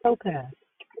 Okay.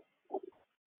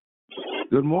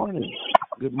 Good morning.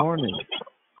 Good morning.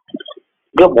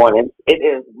 Good morning. It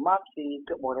is Moxie.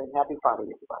 Good morning. Happy Friday,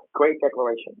 everybody. Great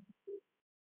declaration.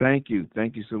 Thank you.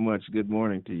 Thank you so much. Good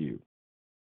morning to you.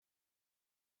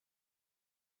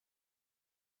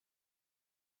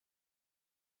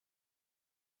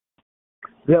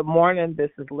 Good morning. This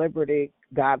is Liberty.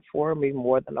 God for me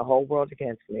more than the whole world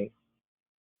against me.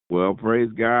 Well, praise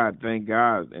God. Thank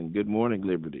God. And good morning,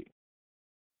 Liberty.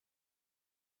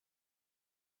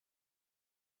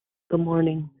 Good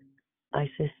morning.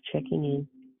 Isis checking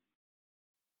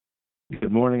in.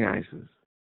 Good morning, Isis.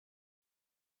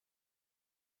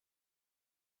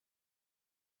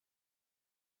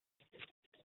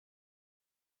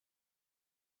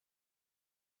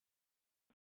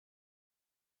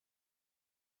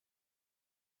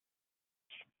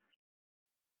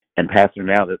 And Pastor,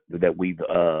 now that we've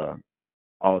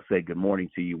all said good morning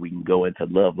to you, we can go into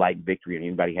love, light, and victory. And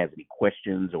anybody has any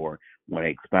questions or want to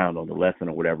expound on the lesson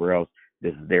or whatever else,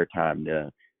 this is their time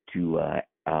to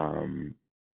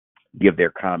give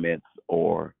their comments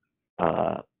or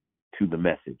to the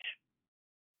message.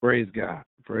 Praise God.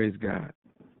 Praise God.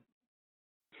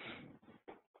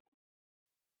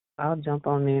 I'll jump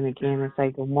on in again and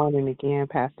say good morning again,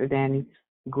 Pastor Danny.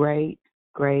 Great,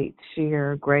 great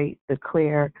share, great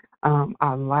declare.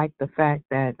 I like the fact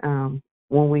that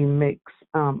when we mix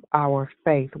our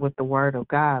faith with the word of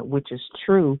God, which is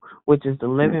true, which is the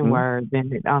living word, then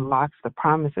it unlocks the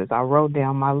promises. I wrote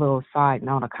down my little side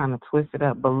note. I kind of twisted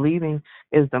up. Believing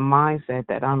is the mindset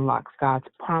that unlocks God's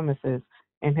promises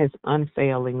and his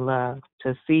unfailing love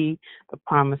to see the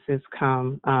promises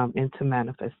come into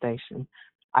manifestation.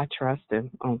 I trust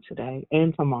him on today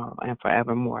and tomorrow and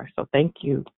forevermore. So thank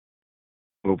you.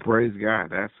 Well, praise God.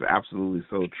 That's absolutely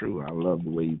so true. I love the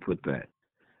way you put that.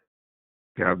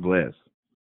 God bless.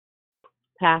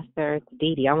 Pastor, it's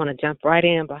Dee Dee. I want to jump right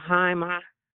in behind my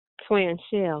twin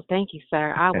shell. Thank you,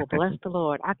 sir. I will bless the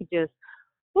Lord. I could just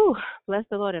bless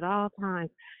the Lord at all times.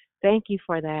 Thank you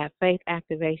for that faith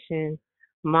activation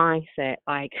mindset,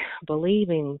 like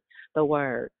believing the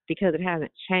word because it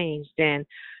hasn't changed. And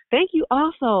thank you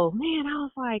also, man, I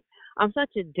was like, I'm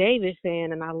such a David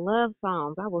fan and I love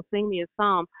Psalms. I will sing me a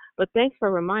psalm. But thanks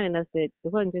for reminding us that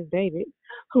it wasn't just David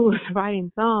who was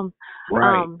writing Psalms.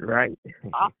 Right.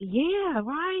 Yeah,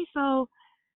 right. So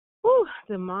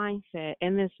the mindset.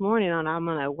 And this morning I'm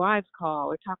on a wives call.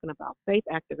 We're talking about faith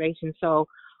activation. So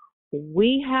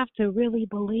we have to really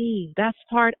believe. That's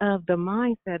part of the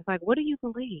mindset. It's like, what do you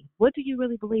believe? What do you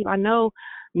really believe? I know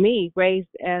me, raised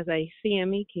as a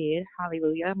CME kid,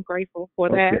 hallelujah, I'm grateful for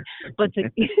that. But to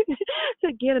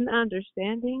to get an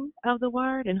understanding of the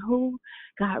word and who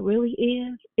God really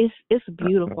is, it's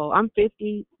beautiful. I'm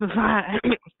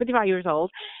 55 years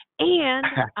old, and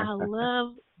I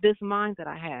love this mind that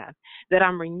I have, that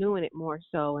I'm renewing it more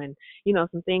so. And,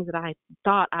 some things that I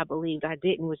thought I believed I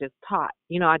didn't was just taught.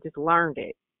 I just learned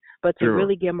it. But to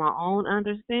really get my own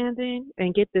understanding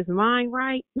and get this mind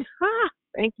right,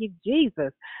 thank you,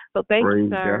 Jesus. So thank you,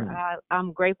 sir.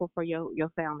 I'm grateful for your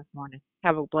sound this morning.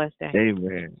 Have a blessed day.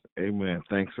 Amen. Amen.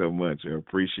 Thanks so much. I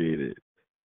appreciate it.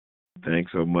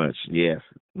 Thanks so much. Yes.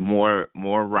 More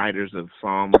writers of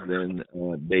Psalms than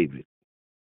David.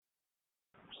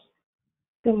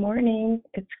 Good morning.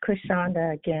 It's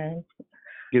Krishanda again.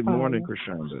 Good morning,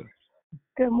 Krishanda.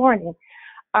 Good morning.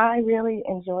 I really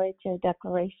enjoyed your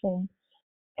declaration.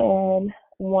 And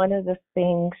one of the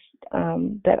things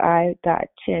that I got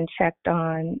chin checked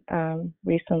on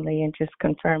recently and just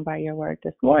confirmed by your word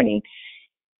this morning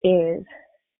is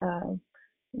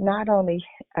not only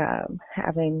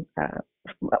having,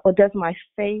 does my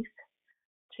faith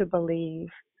to believe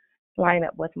line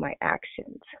up with my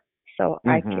actions? So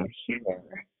I can hear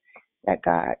that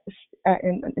God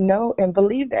and know and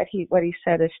believe that what he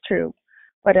said is true,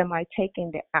 but am I taking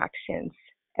the actions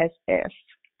as if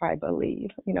I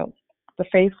believe? The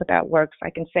faith without works,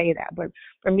 I can say that, but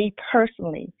for me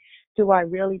personally, do I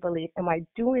really believe? Am I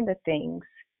doing the things?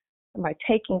 Am I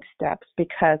taking steps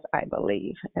because I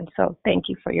believe? And so, thank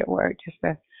you for your word, just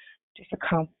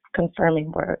a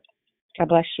confirming word. God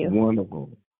bless you.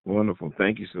 Wonderful.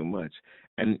 Thank you so much.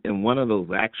 And one of those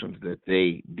actions that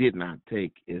they did not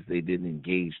take is they didn't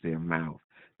engage their mouth.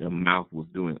 Their mouth was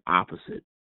doing opposite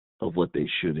of what they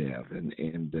should have.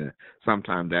 And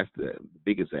sometimes that's the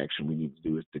biggest action we need to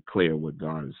do is declare what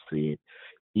God has said,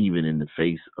 even in the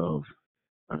face of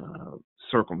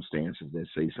circumstances that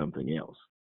say something else.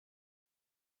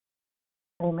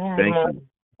 Amen. Thank you.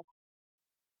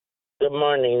 Good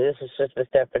morning. This is Sister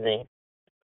Stephanie.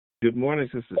 Good morning,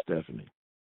 Sister Stephanie.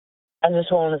 I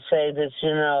just want to say that,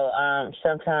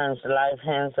 sometimes life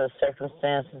hands us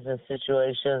circumstances and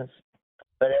situations,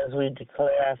 but as we declare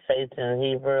our faith in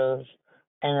Hebrews,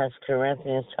 and as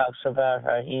Corinthians talks about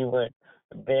how he would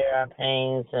bear our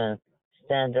pains and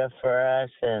stand up for us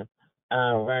and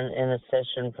run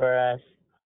intercession for us,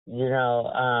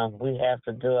 we have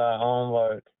to do our own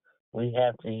work. We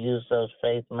have to use those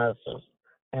faith muscles,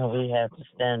 and we have to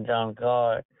stand on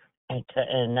guard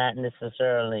and not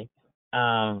necessarily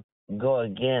go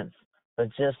against, but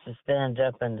just to stand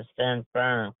up and to stand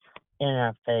firm in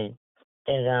our faith,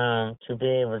 and to be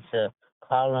able to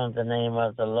call on the name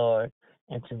of the Lord,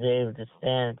 and to be able to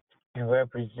stand and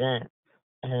represent.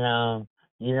 And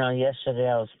yesterday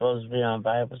I was supposed to be on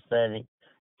Bible study,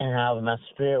 and how my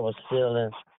spirit was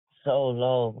feeling so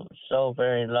low, so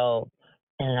very low,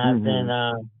 and I've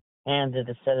been handed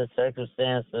a set of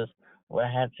circumstances where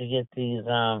I have to get these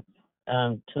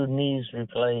two knees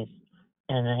replaced,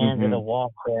 and I handed a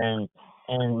walker,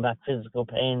 and my physical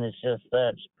pain is just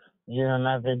such. And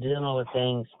I've been dealing with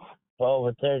things for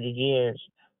over 30 years,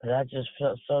 but I just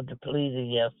felt so depleted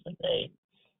yesterday.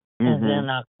 And then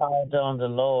I called on the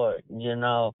Lord, and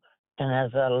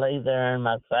as I lay there in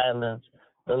my silence,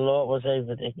 the Lord was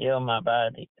able to heal my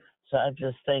body. So I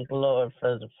just thank the Lord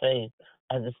for the faith.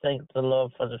 I just thank the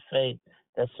Lord for the faith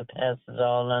that surpasses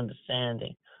all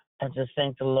understanding. I just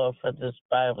thank the Lord for this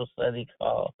Bible study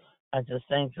call. I just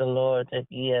thank the Lord that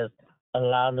He has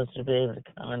allowed us to be able to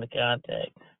come into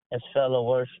contact as fellow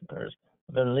worshipers,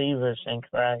 believers in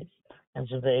Christ, and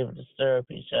to be able to stir up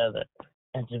each other,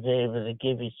 and to be able to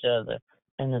give each other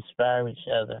and inspire each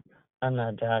other on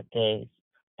our dark days.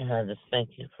 And I just thank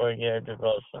you for your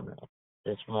devotional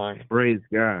this morning. Praise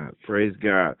God. Praise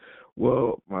God.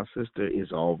 Well, my sister,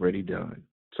 it's already done.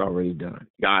 It's already done.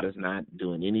 God is not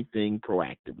doing anything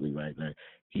proactively right now.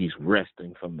 He's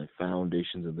resting from the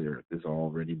foundations of the earth. It's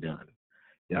already done.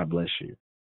 God bless you.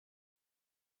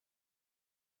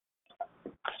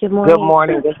 Good morning. Good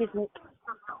morning.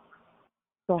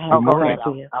 Go ahead. Good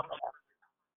morning.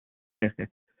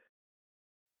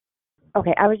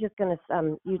 Okay, I was just going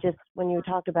to, when you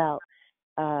talked about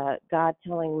God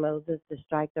telling Moses to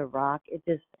strike the rock, it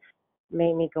just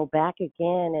made me go back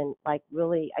again and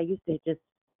really, I used to just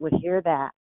would hear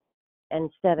that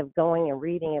instead of going and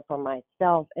reading it for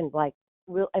myself and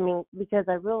because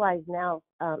I realize now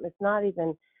it's not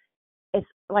even, it's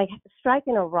like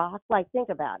striking a rock. Like, think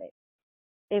about it.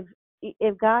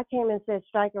 If God came and said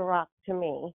strike a rock to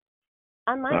me,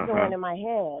 I might go into my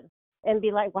head and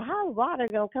be like, well, how is water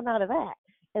going to come out of that?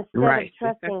 Instead of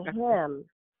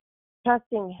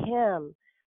trusting him.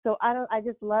 So I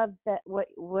just love that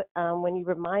when you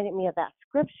reminded me of that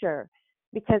scripture,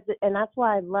 and that's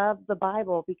why I love the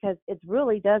Bible, because it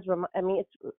really does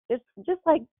it's just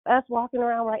like us walking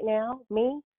around right now,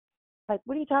 like,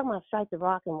 what are you talking about? Strike the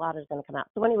rock and water's going to come out.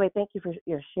 So anyway, thank you for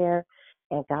your share,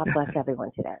 and God bless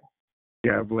everyone today.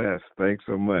 God bless. Thanks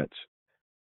so much.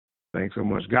 Thanks so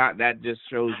much. God, that just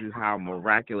shows you how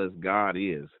miraculous God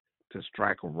is, to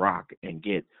strike a rock and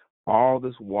get all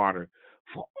this water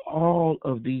for all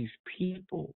of these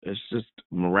people. It's just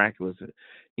miraculous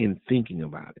in thinking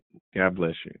about it. God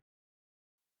bless you.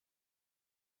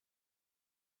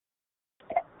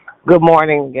 Good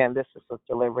morning again. This is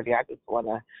Sister Liberty. I just want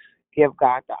to give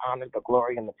God the honor, the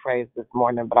glory, and the praise this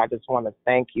morning, but I just want to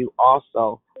thank you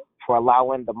also for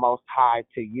allowing the Most High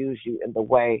to use you in the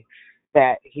way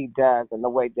that He does, and the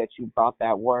way that you brought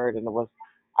that word. And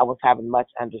I was having much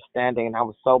understanding, and I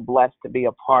was so blessed to be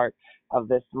a part of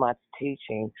this much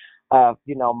teaching of,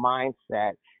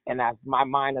 mindset. And as my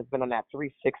mind has been on that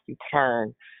 360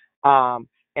 turn,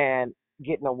 and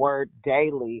getting a word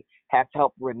daily has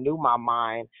helped renew my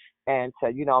mind and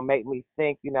to, make me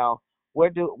think, where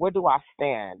do I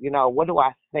stand? What do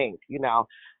I think?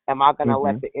 Am I going to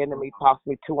let the enemy toss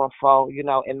me to and fro,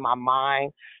 in my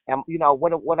mind? And,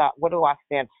 what do I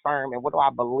stand firm, and what do I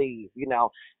believe,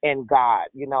 in God,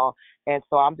 And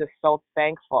so I'm just so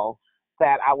thankful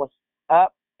that I was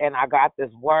up and I got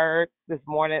this word this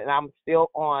morning, and I'm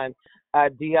still on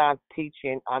Dion's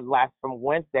teaching from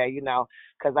Wednesday,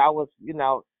 because I was,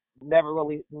 never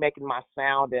really making my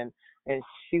sound, and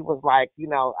she was like, if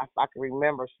I can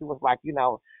remember, she was like,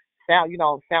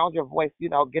 sound your voice,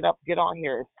 get up, get on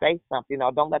here and say something,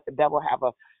 don't let the devil have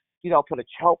put a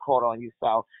chokehold on you.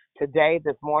 So today,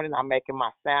 this morning, I'm making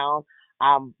my sound.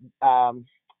 I'm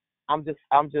just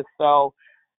so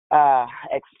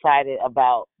excited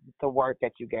about the word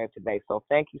that you gave today. So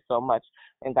thank you so much,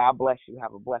 and God bless you.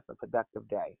 Have a blessed and productive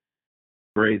day.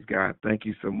 Praise God. Thank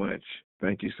you so much.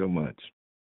 Thank you so much.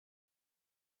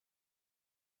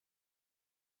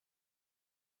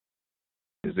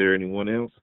 Is there anyone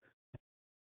else?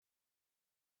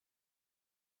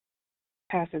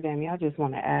 Pastor Danny, I just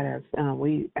want to add, as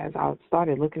I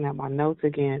started looking at my notes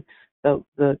again, the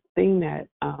thing that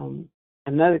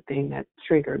another thing that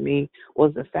triggered me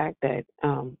was the fact that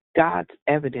God's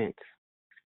evidence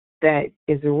that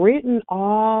is written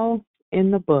all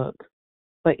in the book,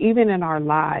 but even in our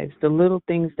lives, the little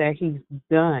things that He's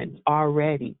done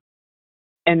already,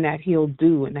 and that He'll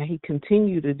do, and that He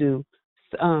continue to do.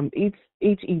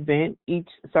 Each event, each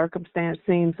circumstance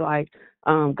seems like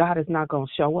God is not going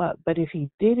to show up. But if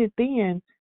He did it then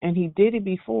and He did it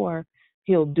before,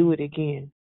 He'll do it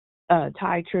again.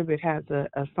 Ty Tribbett has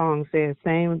a song says,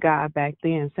 "Same God back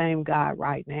then, same God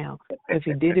right now. If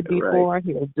He did it before, right,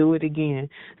 He'll do it again."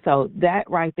 So that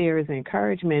right there is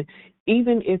encouragement.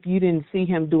 Even if you didn't see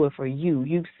Him do it for you,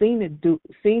 you've seen Him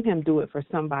do it for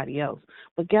somebody else.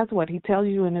 But guess what? He tells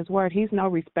you in His Word, He's no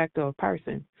respecter of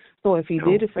person. So if He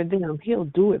did it for them, He'll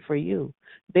do it for you.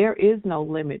 There is no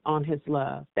limit on His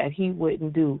love that He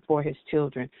wouldn't do for His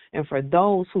children and for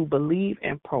those who believe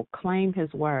and proclaim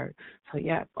His word. So,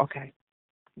 yeah, okay.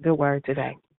 Good word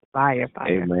today. Fire.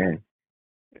 Amen.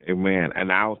 Amen.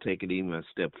 And I'll take it even a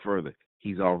step further.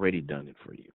 He's already done it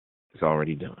for you. It's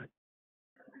already done.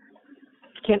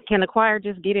 Can the choir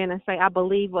just get in and say, "I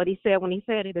believe what He said when He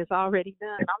said it is already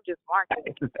done"? I'm just marking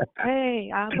it.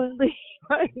 Hey, I believe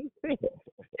what He said.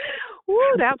 Woo,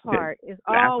 that part is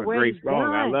already That's a great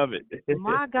song. done. I love it.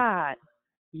 My God.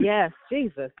 Yes,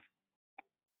 Jesus.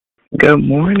 Good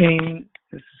morning.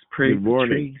 This is Praise Good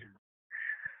morning. Tree.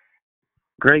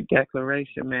 Great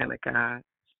declaration, man of God.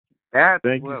 That's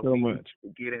Thank what you so we much.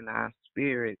 get in our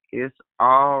spirit. It's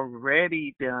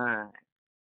already done.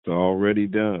 It's already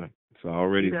done. It's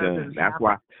already He doesn't done. That's have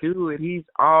why. to do it. He's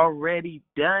already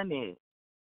done it.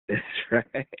 That's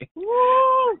right.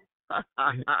 Woo!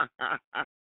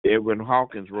 Edwin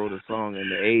Hawkins wrote a song in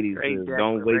the 80s that says,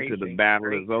 "Don't wait till the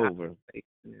battle is over."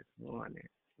 This morning.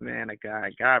 Man of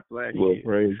God. God bless Well, you.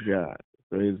 praise God.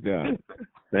 Praise God.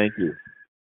 Thank you.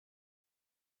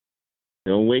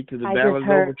 Don't wait till the battle is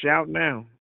over. Shout now.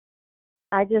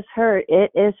 I just heard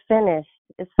it is finished.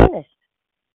 It's finished.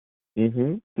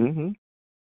 Amen.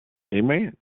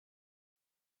 Amen.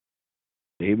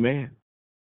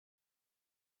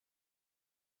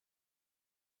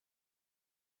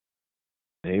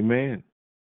 Amen.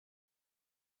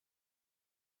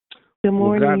 Good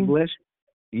morning. Well, God bless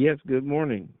you. Yes, good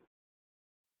morning.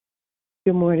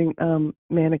 Good morning,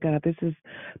 man of God. This is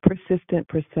Persistent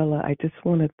Priscilla. I just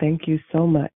want to thank you so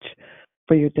much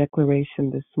for your declaration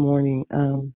this morning.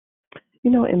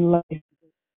 In life,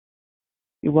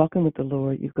 you walk in with the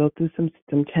Lord, you go through some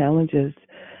challenges,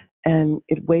 and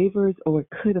it wavers or it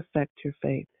could affect your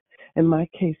faith. In my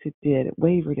case, it did. It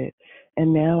wavered it.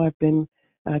 And now I've been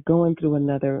going through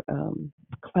another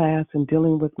class and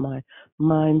dealing with my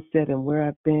mindset and where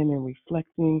I've been and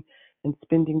reflecting and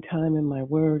spending time in my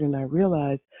word. And I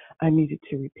realized I needed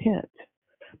to repent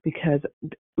because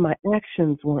my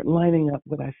actions weren't lining up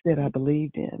what I said I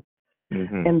believed in.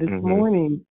 And this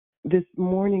morning,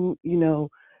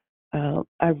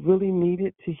 I really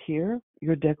needed to hear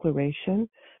your declaration,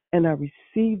 and I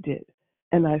received it,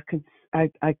 and I could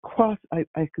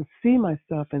see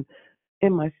myself, and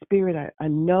in my spirit, I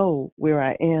know where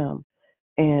I am,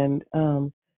 and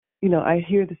I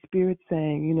hear the Spirit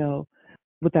saying,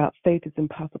 without faith, it's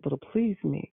impossible to please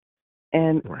me.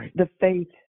 And the faith,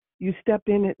 you step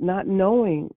in it not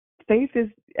knowing. Faith is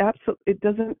absolute. It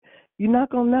doesn't. You're not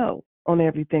gonna know on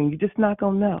everything. You're just not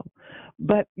gonna know.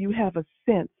 But you have a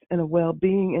sense and a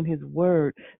well-being in His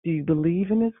Word. Do you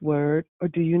believe in His Word or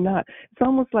do you not? It's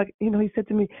almost like He said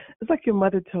to me, it's like your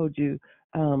mother told you.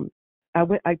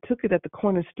 I took it at the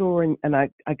corner store and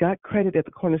I got credit at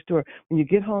the corner store. When you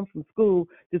get home from school,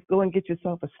 just go and get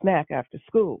yourself a snack after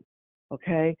school.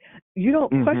 Okay, you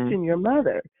don't question your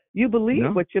mother. You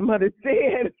believe what your mother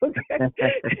said, okay?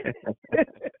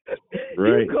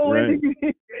 You go in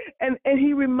and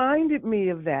He reminded me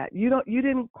of that. You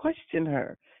didn't question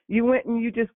her. You went and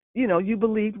you just, you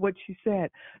believed what she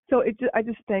said. So I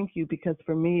just thank you, because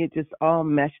for me it just all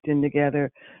meshed in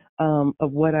together of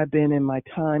what I've been in my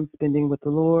time spending with the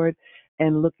Lord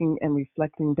and looking and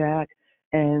reflecting back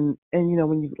and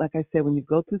when you, like I said, when you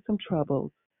go through some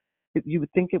troubles, you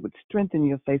would think it would strengthen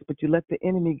your faith, but you let the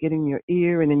enemy get in your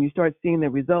ear, and then you start seeing the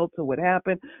results of what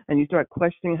happened, and you start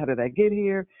questioning, how did I get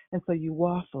here? And so you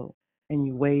waffle. and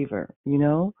you waver, you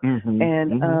know? Mm-hmm.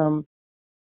 And Mm-hmm.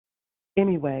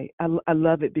 anyway, I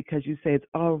love it because you say it's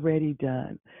already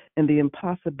done. And the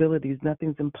impossibilities,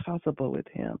 nothing's impossible with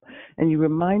him. And you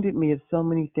reminded me of so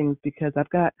many things because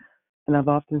and I've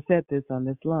often said this on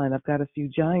this line, I've got a few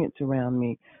giants around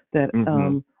me that,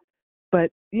 Mm-hmm.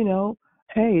 but, you know,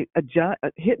 hey,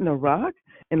 hitting a rock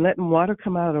and letting water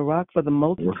come out of the rock for the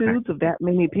multitudes of that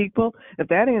many people, if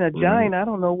that ain't a giant, I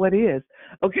don't know what is.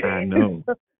 Okay. I know.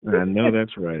 I know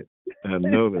that's right. I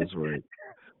know that's right.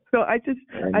 So I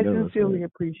I know that's sincerely right.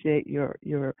 appreciate your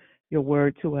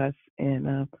word to us,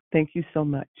 and thank you so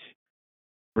much.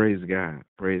 Praise God.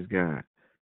 Praise God.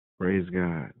 Praise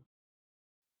God.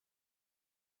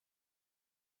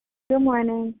 Good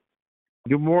morning.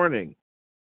 Good morning.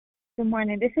 Good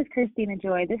morning. This is Christina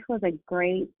Joy. This was a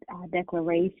great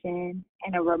declaration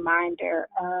and a reminder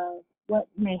of what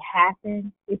may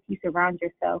happen if you surround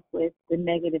yourself with the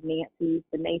negative Nancy's,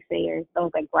 the naysayers,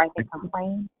 those that gripe and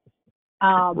complain.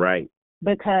 Right.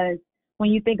 Because when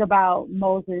you think about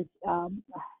Moses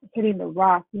hitting the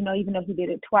rock, you know, even though he did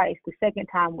it twice, the second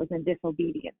time was in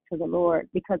disobedience to the Lord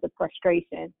because of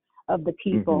frustration of the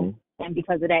people. Mm-hmm. And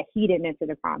because of that, he didn't enter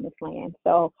the promised land.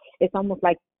 So it's almost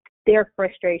like their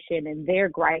frustration and their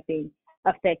griping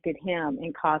affected him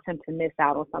and caused him to miss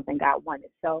out on something God wanted.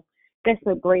 So that's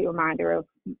a great reminder of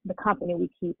the company we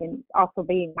keep and also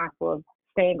being mindful of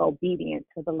staying obedient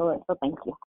to the Lord. So thank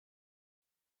you.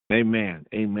 Amen.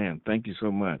 Amen. Thank you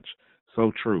so much.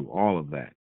 So true. All of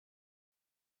that.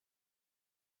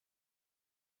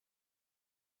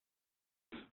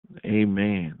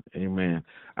 Amen. Amen.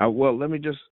 Well, let me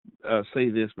just say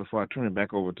this before I turn it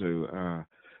back over to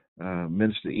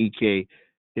Minister EK,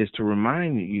 is to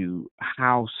remind you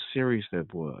how serious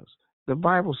that was. The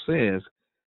Bible says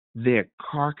their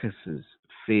carcasses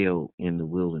fell in the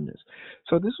wilderness.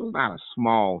 So this was not a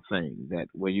small thing that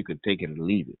where you could take it or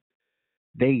leave it.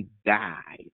 They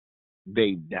died.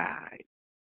 They died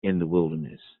in the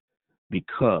wilderness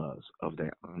because of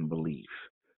their unbelief.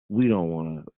 We don't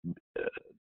want to.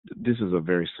 This is a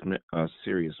very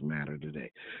serious matter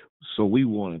today. So we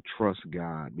want to trust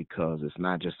God because it's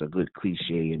not just a good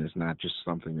cliche and it's not just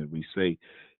something that we say.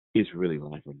 It's really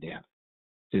life or death.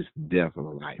 It's death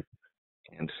or life.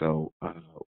 And so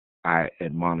I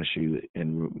admonish you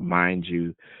and remind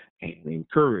you and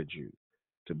encourage you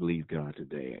to believe God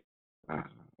today. Uh,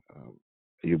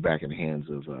 you're back in the hands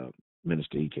of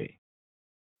Minister EK.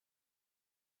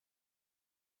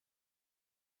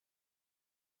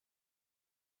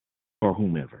 Or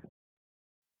whomever.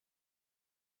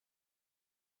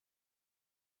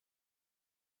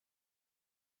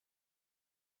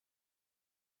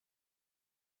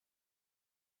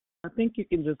 I think you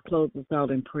can just close us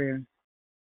out in prayer.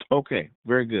 Okay,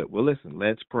 very good. Well, listen,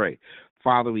 let's pray.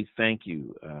 Father, we thank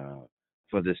you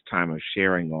for this time of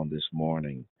sharing on this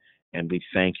morning. And we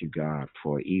thank you, God,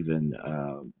 for even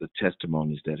the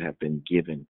testimonies that have been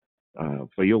given.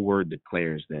 For your word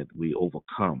declares that we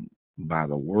overcome by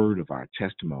the word of our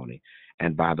testimony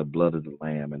and by the blood of the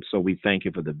Lamb. And so we thank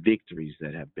you for the victories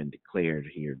that have been declared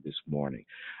here this morning.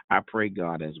 I pray,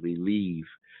 God, as we leave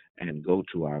and go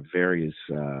to our various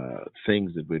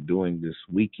things that we're doing this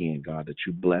weekend, God, that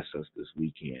you bless us this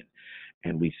weekend.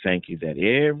 And we thank you that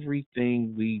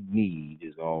everything we need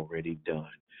is already done.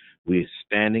 We're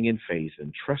standing in faith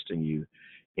and trusting you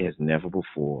as never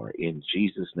before. In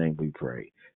Jesus' name we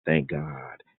pray. Thank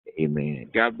God. Amen.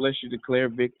 God bless you. Declare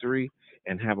victory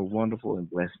and have a wonderful and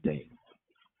blessed day.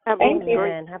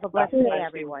 Amen. Have a blessed day,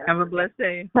 everyone. Have a blessed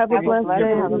day. Have a blessed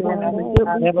day, everyone. Have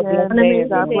a good weekend.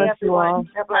 God bless you all.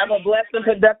 Have a blessed and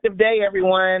productive day,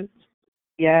 everyone.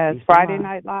 Yes, Friday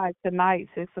Night Live tonight,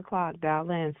 6 o'clock. Dial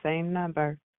in, same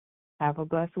number. Have a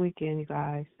blessed weekend, you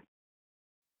guys.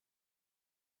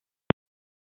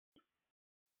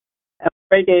 Have a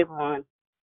great day, everyone.